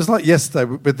forget. It was like yesterday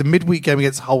with the midweek game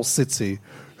against Hull City,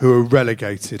 who were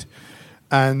relegated.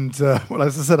 And, as I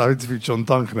said, I interviewed John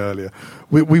Duncan earlier.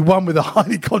 We won with a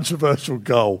highly controversial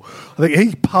goal. I think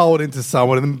he powered into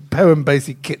someone, and then Perrin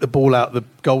basically kicked the ball out of the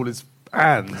goaler's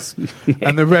hands.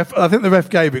 And I think the ref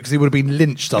gave it because he would have been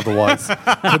lynched otherwise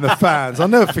from the fans. I'll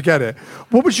never forget it.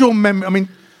 What was your memory? I mean,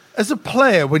 as a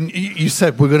player, when you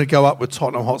said we're going to go up with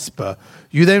Tottenham Hotspur,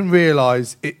 you then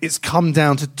realise it's come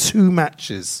down to 2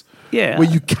 matches where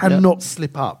you cannot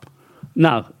slip up.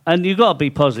 No, and you've got to be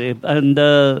positive.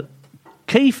 And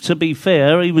Keith, to be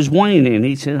fair, he was whining.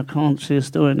 He said, I can't see us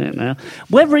doing it now.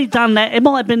 Whether he'd done that, it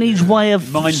might have been his way of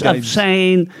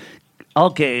saying, I'll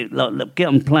get it. Look,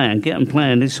 get them playing.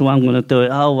 This is how I'm going to do it.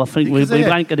 Oh, I think we ain't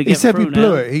going to get through now. He said we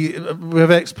blew it. We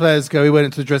have ex-players go, he went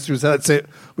into the dressing room and said, that's it.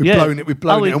 We've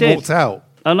blown it and walked out.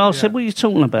 And I said, what are you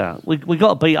talking about? We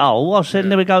got to beat Hull. I said,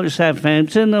 then we go to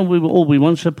Southampton and all we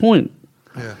want's a point.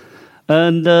 Yeah.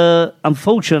 And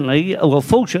fortunately,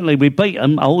 we beat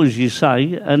them, Hull, as you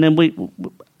say, and then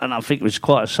and I think it was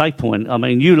quite a safe point. I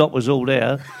mean, you lot was all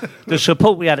there. The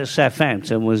support we had at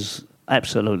Southampton was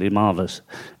absolutely marvellous.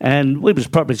 And we was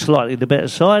probably slightly the better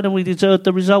side, and we deserved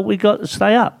the result we got to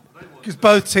stay up. Because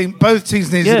both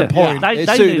teams needed a point. They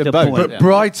needed a point. But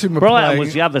Brighton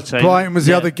was the other team. Brighton was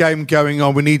the other game going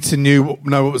on. We need to know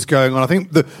what was going on. I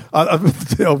think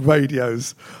the old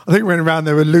radios, I think when around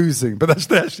they were losing, but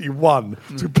they actually won.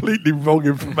 It's completely wrong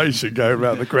information going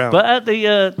around the ground. But at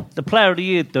the Player of the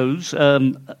Year dues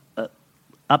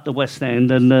up the West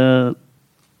End, and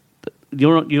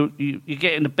you're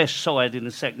getting the best side in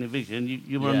the second division.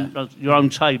 You're on your own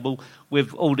table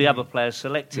with all the other players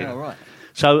selected. Yeah, right.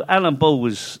 So Alan Ball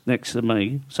was next to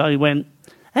me. So he went,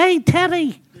 "Hey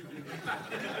Terry,"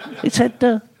 he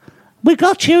said, "We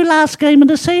got you last game of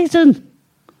the season.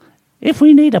 If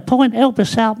we need a point, help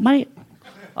us out, mate."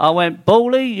 I went,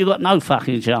 "Bally, you got no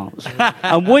fucking chance."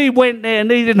 And we went there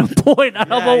needing a point,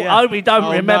 and I thought, I hope he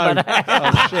don't remember that.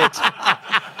 Oh shit.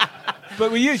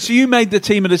 But you made the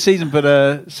team of the season for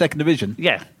the second division?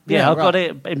 Yeah, I got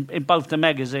it in both the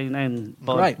magazine and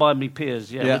by me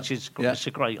peers, which is it's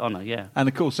a great honour, And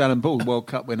of course, Alan Ball, World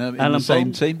Cup winner in the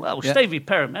same team. Well, Stevie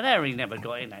Perriman, Harry never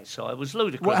got in that side. It was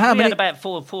ludicrous. We had about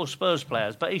four Spurs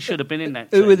players, but he should have been in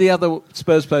that team. Who were the other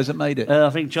Spurs players that made it? I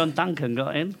think John Duncan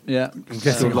got in. Yeah. I'm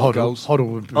guessing Hoddle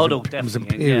was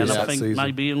imperious and I that think season.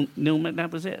 maybe Neil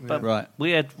McNabb was it. But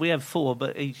we had 4,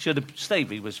 but he should have.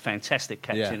 Stevie was fantastic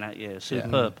catching that year.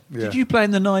 Superb. Yeah. Did you play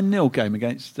in the 9-0 game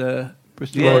against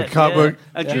Bristol?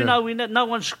 And do you know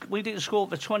we didn't score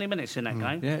for 20 minutes in that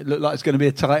game. Yeah, it looked like it's going to be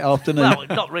a tight afternoon. Well,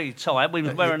 not really tight. We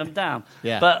were wearing them down.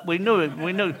 But we knew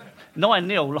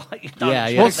 9-0 like you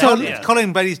don't.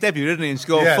 Colin made his debut, didn't he, and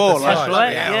scored 4. That's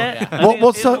right. Yeah.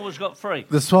 What's got 3.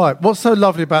 That's right. What's so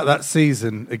lovely about that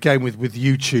season, again with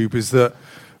YouTube, is that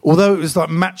although it was like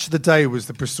match of the day was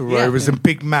the Bristol Rovers and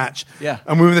big match,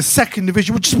 and we were in the second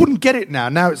division, we just wouldn't get it now.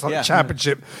 Now it's like the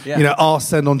championship,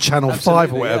 Arsene on Channel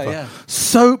 5 or whatever.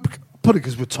 So, probably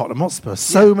because we're Tottenham Hotspur,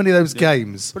 so many of those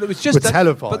games were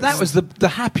televised. But that was the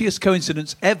happiest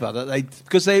coincidence ever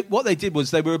because what they did was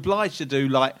they were obliged to do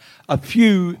like a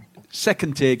few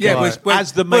second-tier games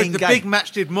as the main game. The big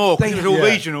match did more because it was all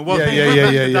regional, wasn't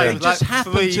it? They just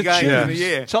happened to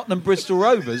choose Tottenham Bristol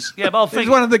Rovers. Yeah, but I think it was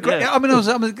one of the great. I mean,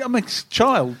 I'm a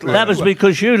child. That was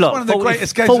because you lot.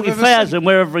 40,000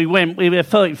 wherever he went. We were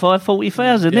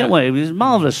 40,000, didn't we? It was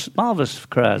marvellous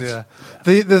crowds. Yeah.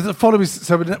 The following.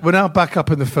 So we're now back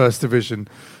up in the first division,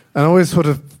 and I always sort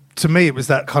of, to me, it was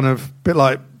that kind of bit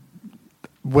like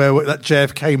where that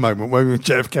JFK moment where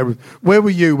JFK. Where were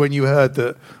you when you heard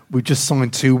that we just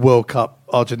signed 2 World Cup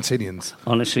Argentinians?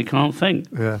 Honestly, can't think.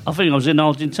 Yeah. I think I was in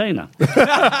Argentina.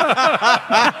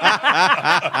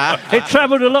 It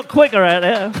travelled a lot quicker out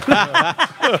there.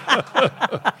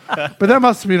 But that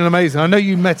must have been amazing. I know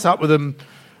you met up with them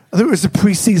I think it was the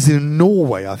pre-season in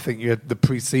Norway. I think the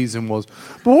pre-season was.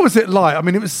 But what was it like? I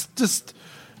mean, it was just.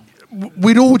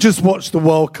 We'd all just watched the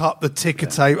World Cup, the ticker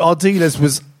tape. Ardiles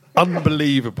was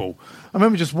unbelievable. I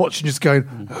remember just watching, just going,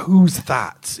 "Who's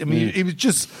that?" I mean, it was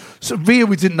just Villa.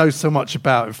 We didn't know so much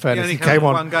about. In fairness, he came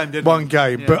on one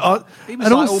game, Yeah. but he was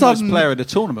like almost player of the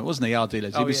tournament, wasn't he?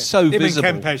 Ardiles. He was so visible.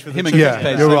 Him and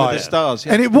Kempes you're right. the stars.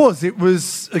 Yeah. And it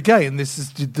was again. This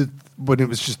is when it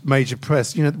was just major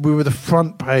press. You know, we were the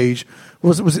front page.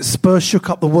 Was it Spurs shook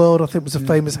up the world? I think was a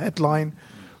famous headline.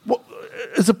 What,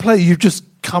 as a player, you've just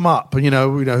come up, and you know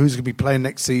who's going to be playing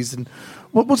next season.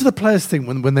 What do the players think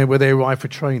when they arrive for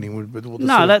training? With all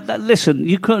the listen,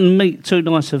 you couldn't meet two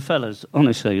nicer fellas.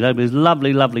 Honestly, they were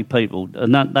lovely, lovely people,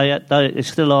 and they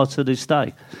still are to this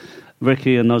day.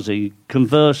 Ricky and Ozzy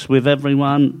converse with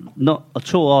everyone, not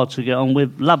at all hard to get on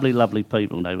with. Lovely, lovely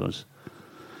people they was,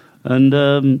 and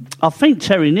I think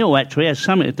Terry Naylor actually has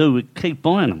something to do with Keith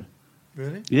buying them.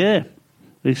 Really? Yeah,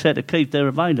 he said to Keith they're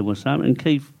available or something, and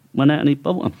Keith went out and he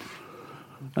bought them.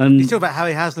 And he's talking about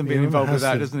Harry Haslam being involved with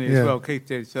that, doesn't he, as well? Keith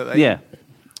did. So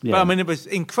But I mean, it was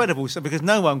incredible because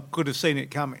no one could have seen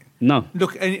it coming. No.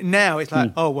 Look, and now it's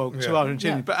like, two Argentinians.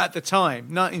 Yeah. But at the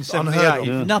time,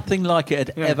 1978, nothing like it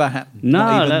had ever happened. No,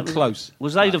 not even close.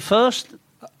 Was they the first?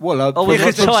 Well,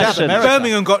 because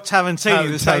Birmingham got Tarantini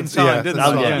at the same time,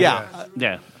 didn't they?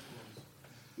 Yeah.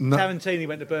 No. Tarantini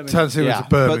went to Birmingham. Went to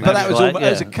Birmingham. But that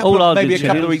was maybe a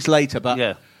couple of weeks later.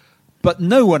 But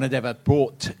no one had ever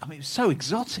bought. I mean, it was so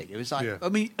exotic. It was like, I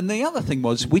mean, and the other thing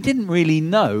was, we didn't really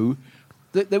know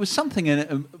that there was something in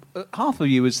it. Half of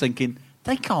you was thinking,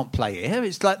 they can't play here.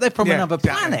 It's like they're from another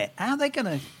planet. How are they going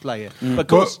to play here? But of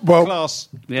course, class.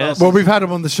 Well, we've had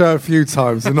them on the show a few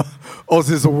times, and Oz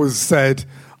has always said,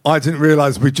 I didn't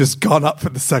realise we'd just gone up for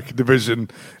the second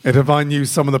division. And if I knew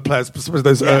some of the players, especially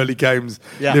those early games,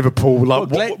 Liverpool,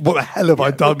 like, what the hell have I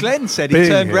done? Well, Glenn said he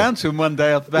turned round to him one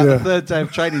day, about the third day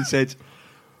of training, and said,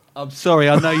 I'm sorry,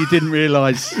 I know you didn't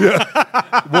realise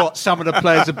what some of the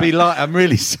players would be like. I'm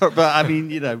really sorry, but I mean,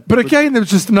 you know. But again, there was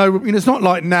just no. You know, it's not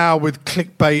like now with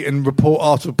clickbait and report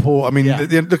after report. I mean,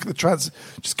 look at the transfer.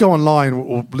 Just go online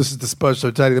or listen to Spurs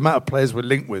Show Daily. The amount of players we're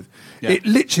linked with, it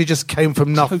literally just came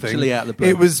from nothing. Totally out of the blue.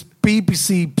 It was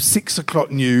BBC 6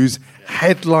 o'clock news,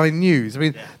 headline news. I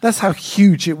mean, that's how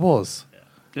huge it was.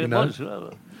 It was.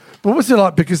 But what was it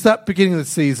like? Because that beginning of the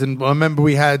season, I remember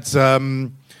we had.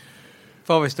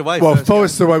 Forest away. Well,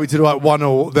 Forest away, we did like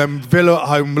 1-1. Then Villa at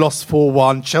home lost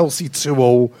 4-1. Chelsea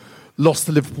 2-2. Lost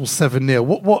to Liverpool 7-0.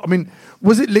 What? I mean,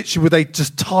 was it literally, were they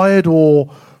just tired,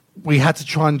 or we had to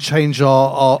try and change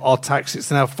our tactics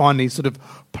and now finally sort of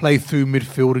play through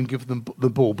midfield and give them the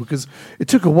ball? Because it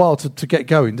took a while to get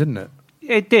going, didn't it?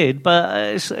 It did,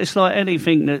 but it's like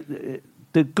anything that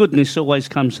the goodness always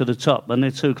comes to the top, and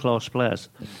they're two class players.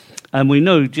 And we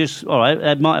knew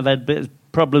they might have had a bit of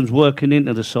problems working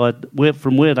into the side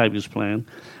from where they was playing,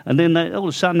 and then all of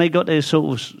a sudden they got their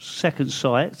sort of second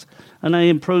sight, and they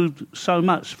improved so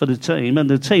much for the team, and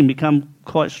the team became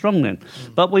quite strong then.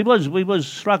 But we was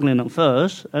struggling at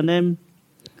first, and then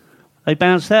they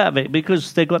bounced out of it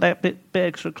because they got that bit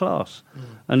extra class,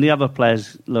 and the other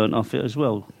players learnt off it as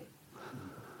well.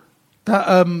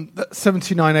 That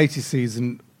 79-80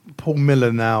 season, Paul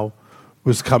Miller now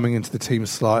was coming into the team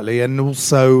slightly, and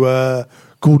also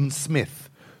Gordon Smith.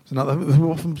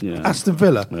 From Aston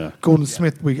Villa. Yeah. Gordon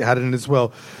Smith we had in as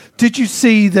well. Did you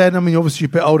see then, I mean, obviously you're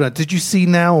a bit older, did you see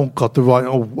now,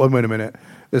 wait a minute,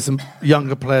 there's some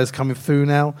younger players coming through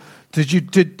now.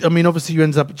 I mean, obviously you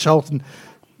ended up at Charlton.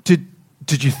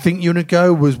 Did you think you were going to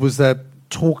go? Was there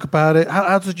talk about it?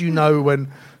 How did you know when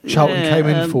Charlton came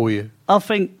in for you? I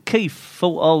think Keith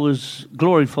thought I was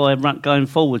glorified going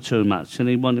forward too much, and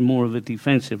he wanted more of a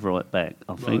defensive right back,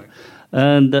 I think. Right.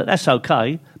 And that's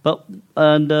okay.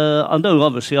 I know,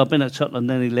 obviously, I've been at Tottenham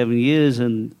then 11 years,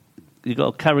 and you've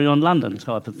got to carry on London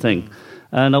type of thing.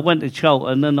 And I went to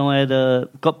Charlton, and I had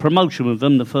got promotion with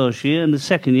them the first year, and the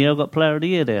second year I got Player of the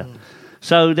Year there.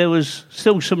 So there was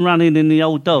still some running in the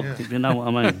old dog, if you know what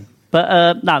I mean.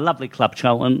 But, lovely club,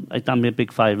 Charlton. They've done me a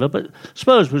big favour. But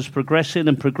Spurs was progressing.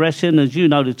 As you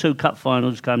know, the 2 cup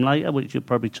finals came later, which you'll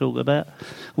probably talk about,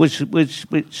 which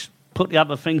put the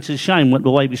other thing to shame with the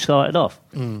way we started off.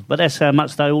 But that's how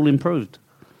much they all improved.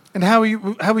 And how are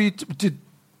you? Did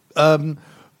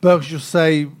Berkshire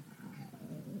say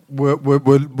we're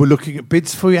looking at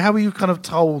bids for you? How were you kind of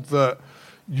told that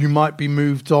you might be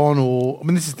moved on? Or I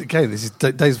mean, this is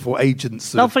days before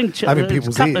agents. I think having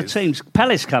people's a couple of teams.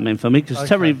 Palace come in for me because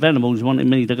Terry Venables wanted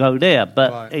me to go there,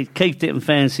 but Keith didn't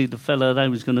fancy the fella they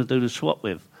was going to do the swap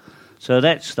with. So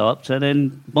that stopped, and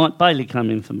then Mike Bailey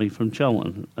came in for me from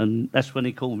Charlton, and that's when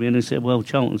he called me and he said, well,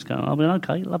 Charlton's going. I went,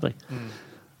 okay, lovely.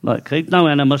 Like, keep no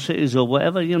animosities or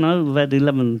whatever, you know. We've had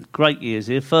 11 great years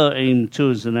here, 13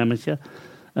 tours as an amateur,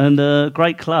 and a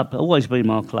great club. Always been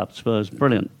my club, Spurs.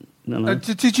 Brilliant. You know?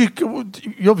 Did you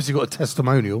obviously got a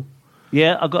testimonial.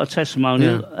 Yeah, I got a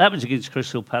testimonial. Yeah. That was against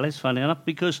Crystal Palace, funny enough,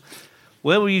 because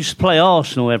where we used to play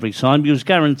Arsenal every time, you was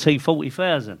guaranteed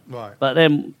 40,000. Right. But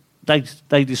then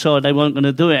they decided they weren't going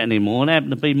to do it anymore, and it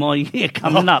happened to be my year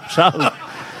coming up. So I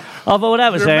thought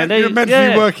that was handy. You're meant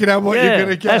to be working out what you're going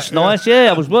to get. That's nice.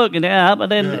 Yeah, I was working it out, but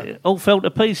then it all fell to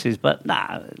pieces. But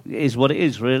it is what it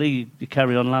is. Really, you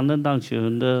carry on London, don't you?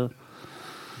 And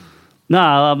no,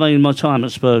 I mean my time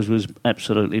at Spurs was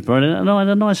absolutely brilliant, and I had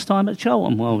a nice time at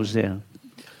Charlton while I was there.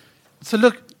 So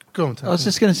look, go on. I was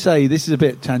just going to say, this is a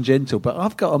bit tangential, but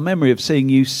I've got a memory of seeing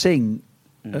you sing.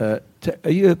 Are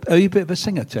you a bit of a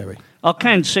singer, Terry? I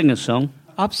can sing a song.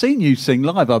 I've seen you sing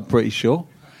live, I'm pretty sure.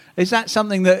 Is that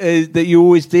something that you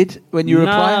always did when you were a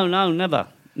player? No, never.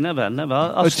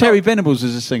 Terry Venables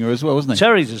is a singer as well, wasn't he?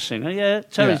 Terry's a singer, yeah.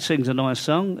 Terry sings a nice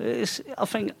song. I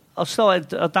think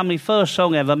I've done my first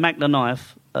song ever, Mac the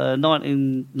Knife,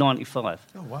 1995.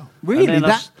 Oh, wow. Really?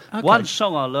 One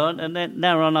song I learned, and then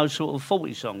now I know sort of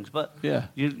 40 songs. But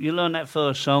you learn that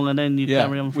first song, and then you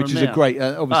carry on from which there. is a great,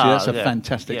 obviously that's a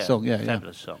fantastic song. Yeah,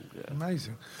 fabulous song. Yeah.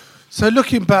 Amazing. So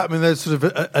looking back, I mean, there's sort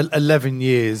of 11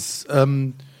 years.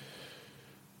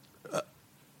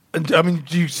 And I mean,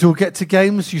 do you still get to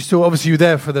games? You still, obviously, you were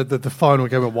there for the final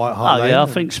game at White Hart Lane. Yeah, I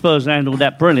think Spurs handled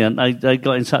that brilliant. They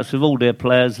got in touch with all their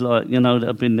players, that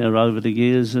have been there over the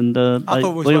years, and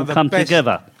we all come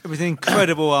together. It was an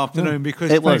incredible afternoon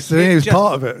because it was. He was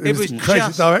part of it. It was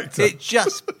creative director. It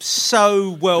just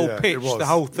so well pitched, the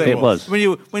whole thing. It was. When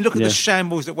you look at the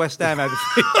shambles that West Ham had,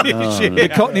 the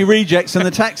Cockney rejects and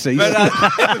the taxis.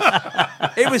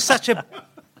 But, it was such a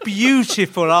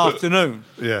beautiful afternoon.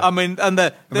 Yeah. I mean, and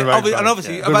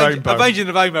obviously arranging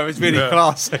the rainbow is really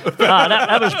classy.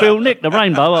 That was Bill Nick, the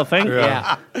rainbow, I think.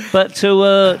 Yeah. But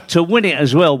to win it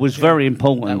as well was very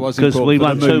important because we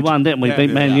won 2-1, didn't we? Beat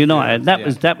Man United.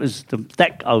 That was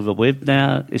that over with.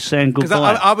 Now it's saying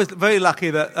goodbye. I was very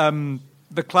lucky that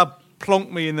the club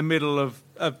plonked me in the middle of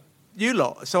you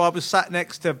lot, so I was sat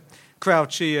next to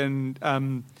Crouchy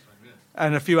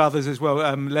and a few others as well,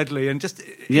 Ledley, and just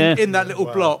in that little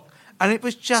block. And it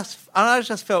was I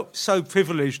just felt so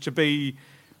privileged to be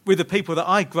with the people that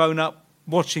I'd grown up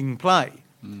watching play.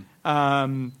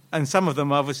 And some of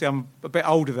them, obviously, I'm a bit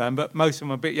older than, but most of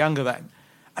them are a bit younger than.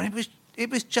 And it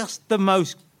was just the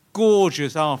most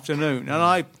gorgeous afternoon. And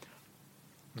I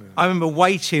remember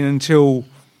waiting until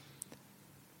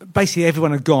basically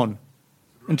everyone had gone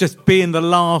and just being the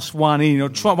last one in, or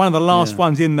one of the last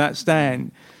ones in that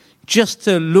stand, just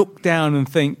to look down and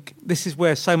think, this is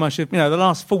where so much of, the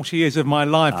last 40 years of my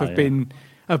life have been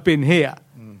here.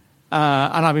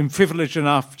 And I've been privileged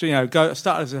enough to,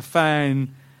 start as a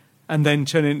fan and then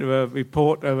turn into a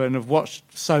reporter and have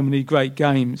watched so many great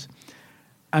games.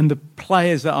 And the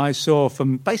players that I saw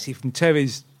from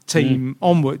Terry's team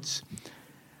onwards,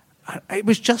 it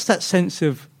was just that sense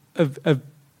of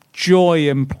joy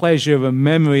and pleasure and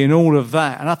memory and all of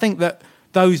that. And I think that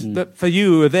that for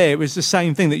you who were there, it was the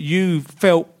same thing that you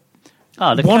felt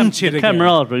wanted. The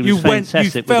camaraderie was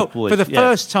fantastic. You felt for the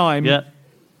first time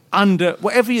under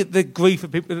whatever the grief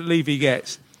of people that Levy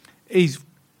gets, he's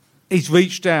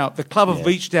reached out. The club have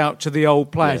reached out to the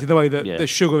old players in the way that the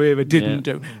Sugar era didn't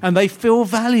do, and they feel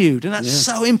valued, and that's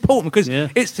so important because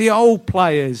it's the old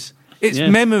players, it's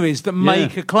memories that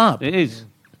make a club. It is.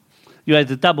 You had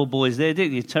the double boys there,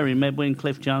 didn't you? Terry Medwin,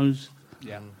 Cliff Jones.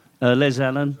 Yeah. Les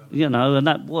Allen, and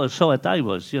that was so day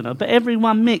was, But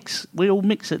everyone we all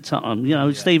mix at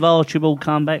Tottenham, Steve Archibald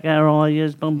come back, our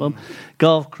ideas,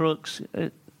 Garth Crooks.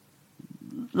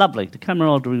 Lovely. The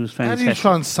camaraderie was fantastic. How do you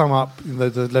try and sum up the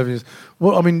 11 years?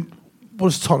 What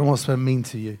does Tottenham Hotspur mean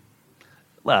to you?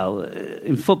 Well,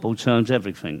 in football terms,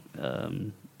 everything.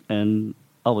 And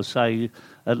I would say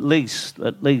at least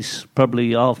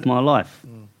probably half my life.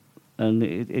 And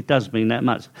it does mean that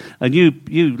much. And you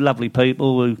lovely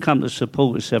people who come to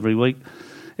support us every week,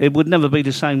 it would never be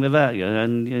the same without you.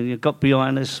 And you got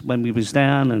behind us when we was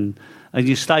down, and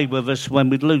you stayed with us when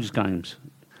we'd lose games.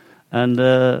 And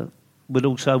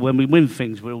when we win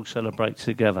things, we all celebrate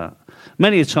together.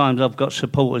 Many a times I've got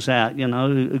supporters out,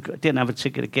 who didn't have a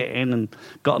ticket to get in, and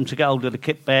got them to get hold of the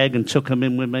kit bag and took them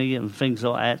in with me and things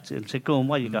like that, and said, go on,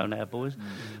 where you go now, boys?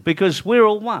 Because we're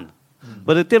all one.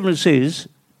 But the difference is,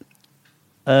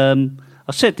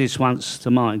 I said this once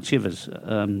to Martin Chivers.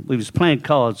 We was playing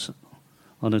cards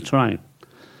on a train,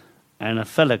 and a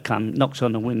fella knocks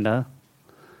on the window,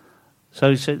 So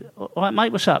he said, all right,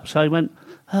 mate, what's up? So he went,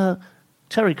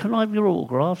 Terry, can I have your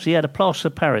autographs? He had a plaster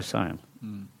of Paris saying.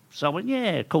 So I went,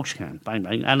 yeah, of course you can. Bang,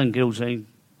 bang. Alan Gilsey,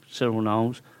 Cyril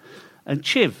Knowles, and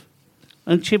Chiv.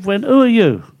 And Chiv went, who are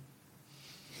you?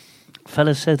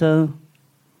 Fella said, oh,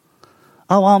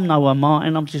 I'm no one,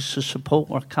 Martin. I'm just a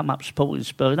supporter. I come up supporting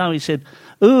Spurs. No, he said,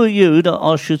 who are you that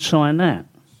I should sign that?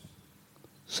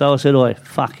 So I said, oi,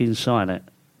 fucking sign it.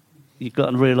 You've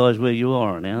got to realise where you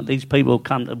are now. These people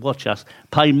come to watch us,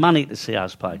 pay money to see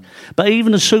us play. But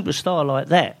even a superstar like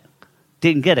that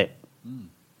didn't get it.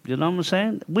 You know what I'm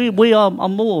saying? We are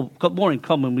got more in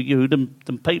common with you than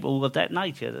people of that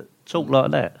nature that talk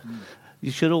like that. You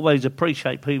should always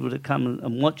appreciate people that come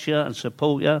and watch you and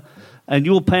support you. And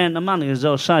you're paying the money, as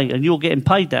I say, and you're getting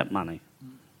paid that money.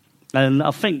 And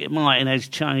I think Martin has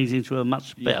changed into a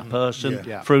much better person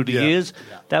through the years.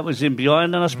 That was in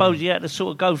behind, and I suppose he had to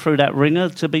sort of go through that ringer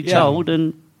to be told,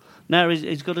 and now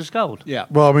he's got his gold. Yeah.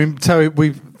 Well, I mean, Terry,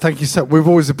 thank you so. We've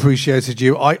always appreciated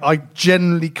you. I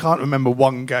genuinely can't remember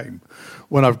one game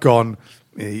when I've gone,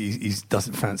 he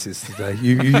doesn't fancy us today.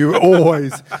 You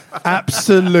always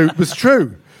absolute was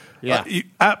true. Yeah. You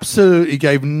absolutely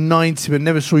gave 90, but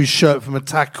never saw you shirt from a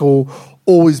tackle.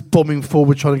 Always bombing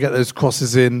forward, trying to get those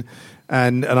crosses in.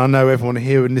 And I know everyone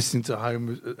here and listening to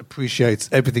home appreciates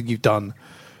everything you've done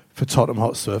for Tottenham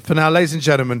Hotspur. For now, ladies and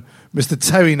gentlemen, Mr.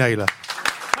 Terry Naylor.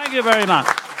 Thank you very much.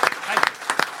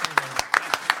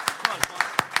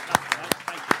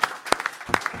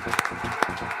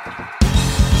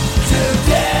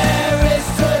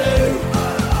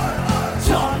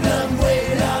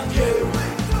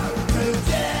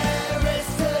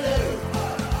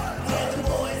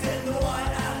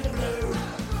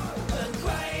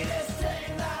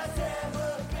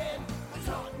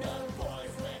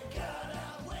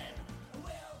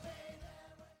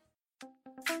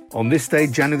 On this day,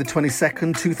 January the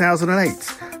 22nd,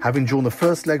 2008, having drawn the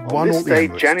first leg 1-0 at the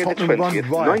Emirates, January the 20th,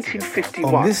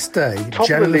 1951. On this day,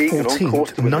 January the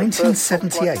 14th,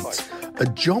 1978, a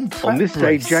John Pratt On this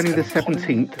day, January the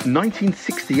 17th,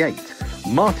 1968,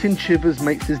 Martin Chivers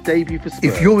makes his debut for Spurs.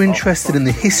 If you're interested in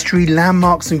the history,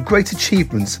 landmarks and great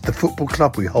achievements of the football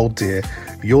club we hold dear,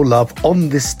 you'll love On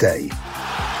This Day.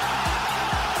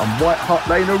 On White Hart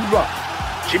Lane, a ruck.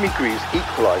 Jimmy Greaves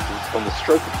equalises on the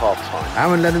stroke of half-time.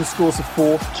 Aaron Lennon scores a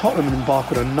fourth. Tottenham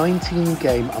embark on a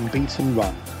 19-game unbeaten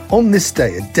run. On This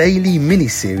Day, a daily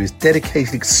mini-series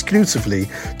dedicated exclusively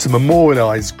to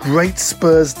memorialise great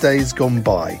Spurs days gone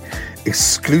by.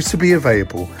 Exclusively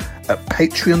available at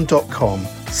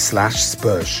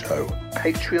patreon.com/Spurs Show.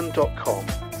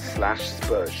 Patreon.com/Spurs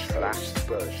Show.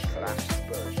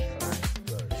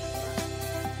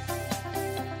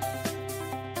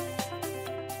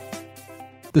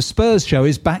 The Spurs Show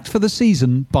is backed for the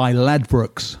season by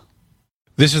Ladbrokes.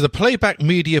 This is a Playback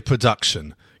Media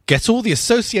production. Get all the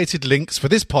associated links for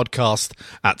this podcast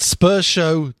at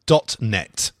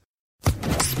spurshow.net.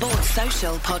 Sports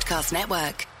Social Podcast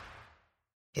Network.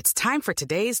 It's time for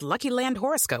today's Lucky Land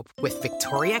horoscope with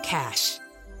Victoria Cash.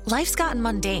 Life's gotten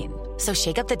mundane, so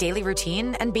shake up the daily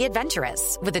routine and be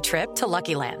adventurous with a trip to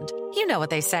Lucky Land. You know what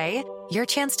they say. Your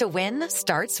chance to win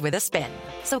starts with a spin.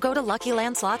 So go to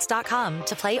LuckyLandSlots.com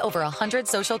to play over 100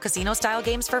 social casino-style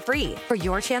games for free for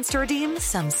your chance to redeem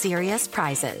some serious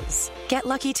prizes. Get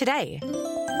lucky today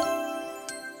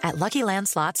at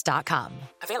LuckyLandSlots.com.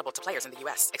 Available to players in the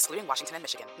U.S., excluding Washington and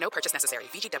Michigan. No purchase necessary.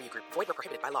 VGW Group. Void where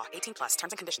prohibited by law. 18+.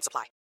 Terms and conditions apply.